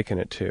sort of liken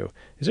it to?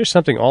 Is there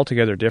something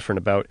altogether different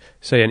about,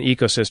 say, an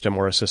ecosystem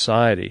or a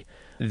society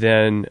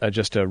than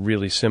just a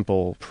really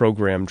simple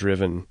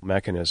program-driven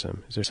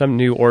mechanism? Is there some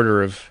new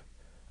order of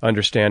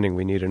understanding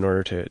we need in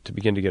order to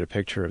begin to get a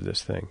picture of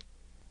this thing?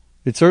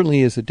 It certainly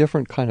is a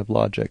different kind of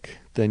logic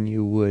than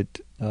you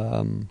would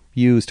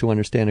use to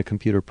understand a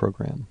computer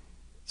program.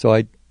 So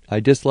I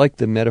dislike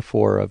the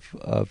metaphor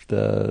of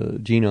the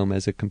genome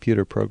as a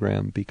computer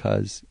program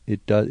because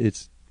it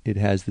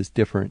has this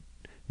different,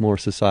 more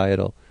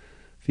societal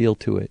feel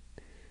to it.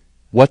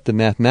 What the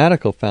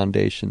mathematical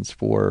foundations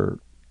for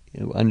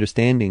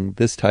understanding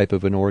this type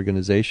of an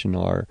organization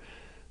are,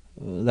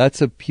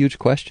 that's a huge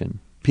question.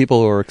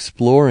 People are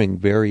exploring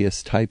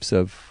various types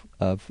of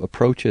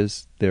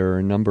approaches. There are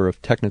a number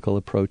of technical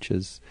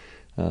approaches,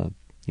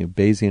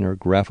 Bayesian or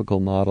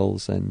graphical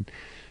models, and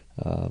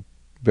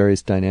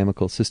various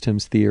dynamical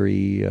systems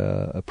theory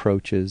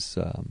approaches,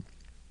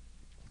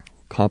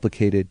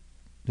 complicated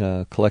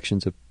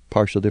collections of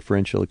partial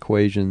differential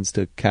equations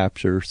to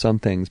capture some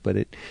things, but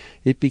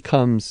it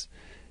becomes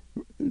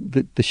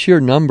the sheer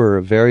number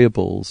of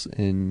variables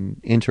in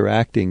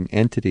interacting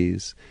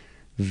entities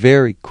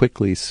very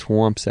quickly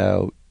swamps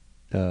out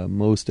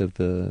most of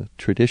the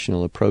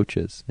traditional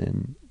approaches,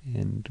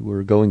 and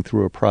we're going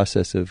through a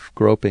process of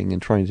groping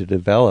and trying to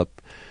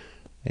develop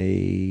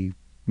a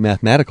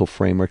mathematical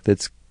framework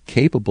that's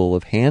capable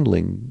of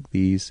handling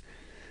these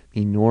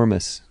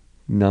enormous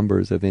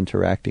numbers of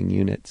interacting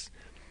units.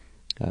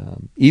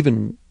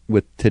 Even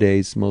with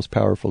today's most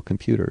powerful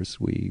computers,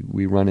 we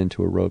run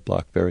into a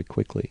roadblock very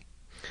quickly.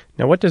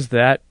 Now, what does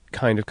that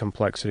kind of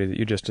complexity that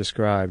you just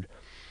described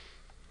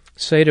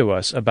say to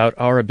us about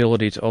our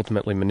ability to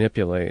ultimately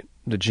manipulate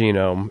the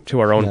genome to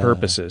our own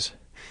purposes?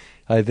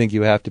 I think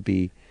you have to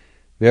be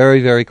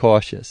very, very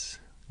cautious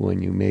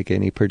when you make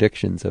any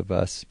predictions of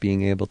us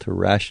being able to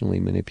rationally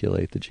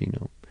manipulate the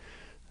genome.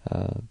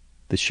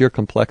 The sheer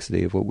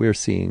complexity of what we're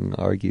seeing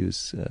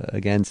argues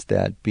against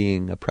that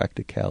being a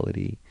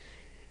practicality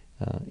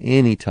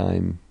any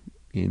time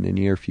in the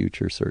near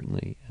future,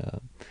 certainly.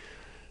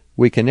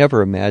 We can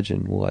never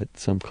imagine what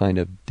some kind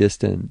of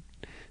distant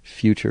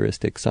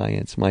futuristic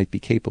science might be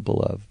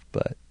capable of,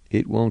 but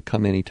it won't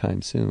come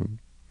anytime soon.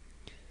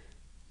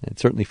 And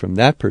certainly from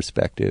that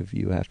perspective,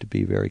 you have to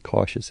be very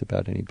cautious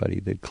about anybody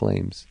that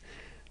claims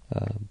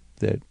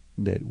that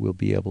we'll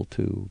be able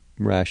to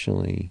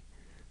rationally,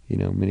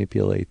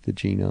 manipulate the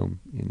genome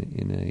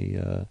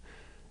in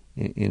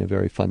a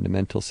very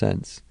fundamental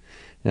sense.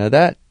 Now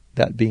that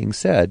being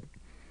said,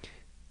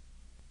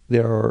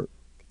 there are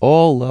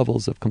all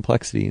levels of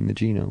complexity in the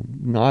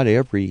genome. Not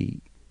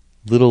every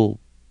little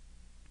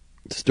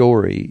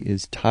story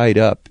is tied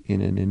up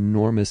in an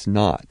enormous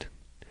knot.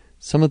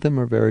 Some of them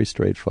are very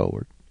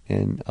straightforward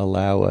and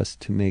allow us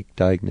to make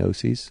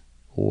diagnoses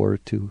or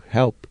to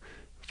help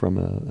from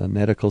a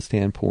medical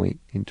standpoint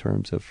in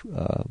terms of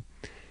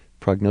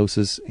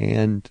prognosis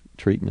and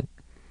treatment.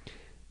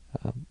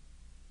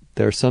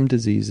 There are some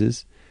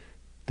diseases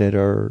that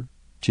are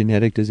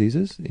genetic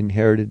diseases,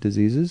 inherited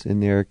diseases,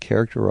 and they're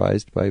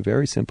characterized by a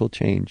very simple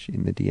change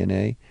in the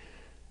DNA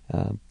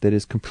that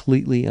is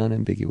completely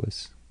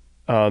unambiguous.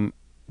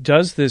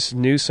 Does this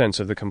new sense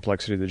of the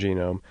complexity of the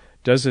genome,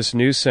 does this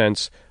new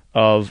sense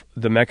of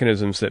the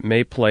mechanisms that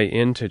may play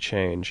into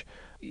change,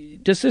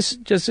 does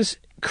this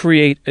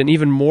create an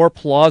even more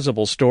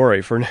plausible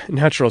story for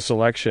natural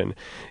selection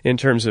in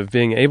terms of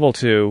being able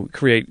to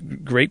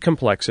create great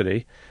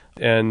complexity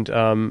and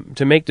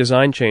to make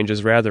design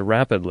changes rather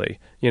rapidly,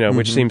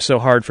 which seems so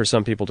hard for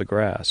some people to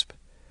grasp?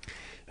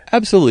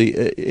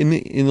 Absolutely.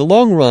 In the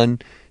long run,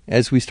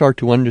 as we start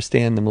to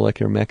understand the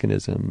molecular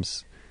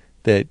mechanisms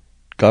that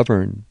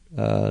govern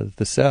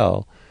the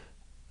cell,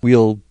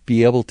 we'll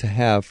be able to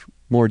have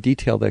more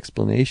detailed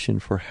explanation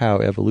for how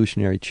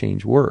evolutionary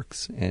change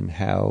works and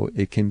how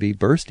it can be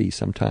bursty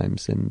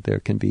sometimes, and there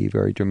can be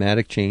very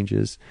dramatic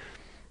changes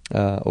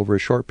over a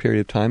short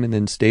period of time and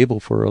then stable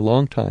for a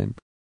long time.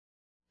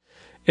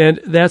 And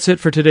that's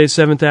it for today's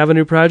 7th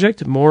Avenue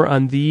Project. More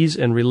on these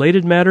and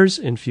related matters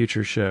in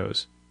future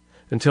shows.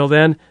 Until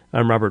then,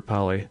 I'm Robert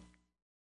Polly.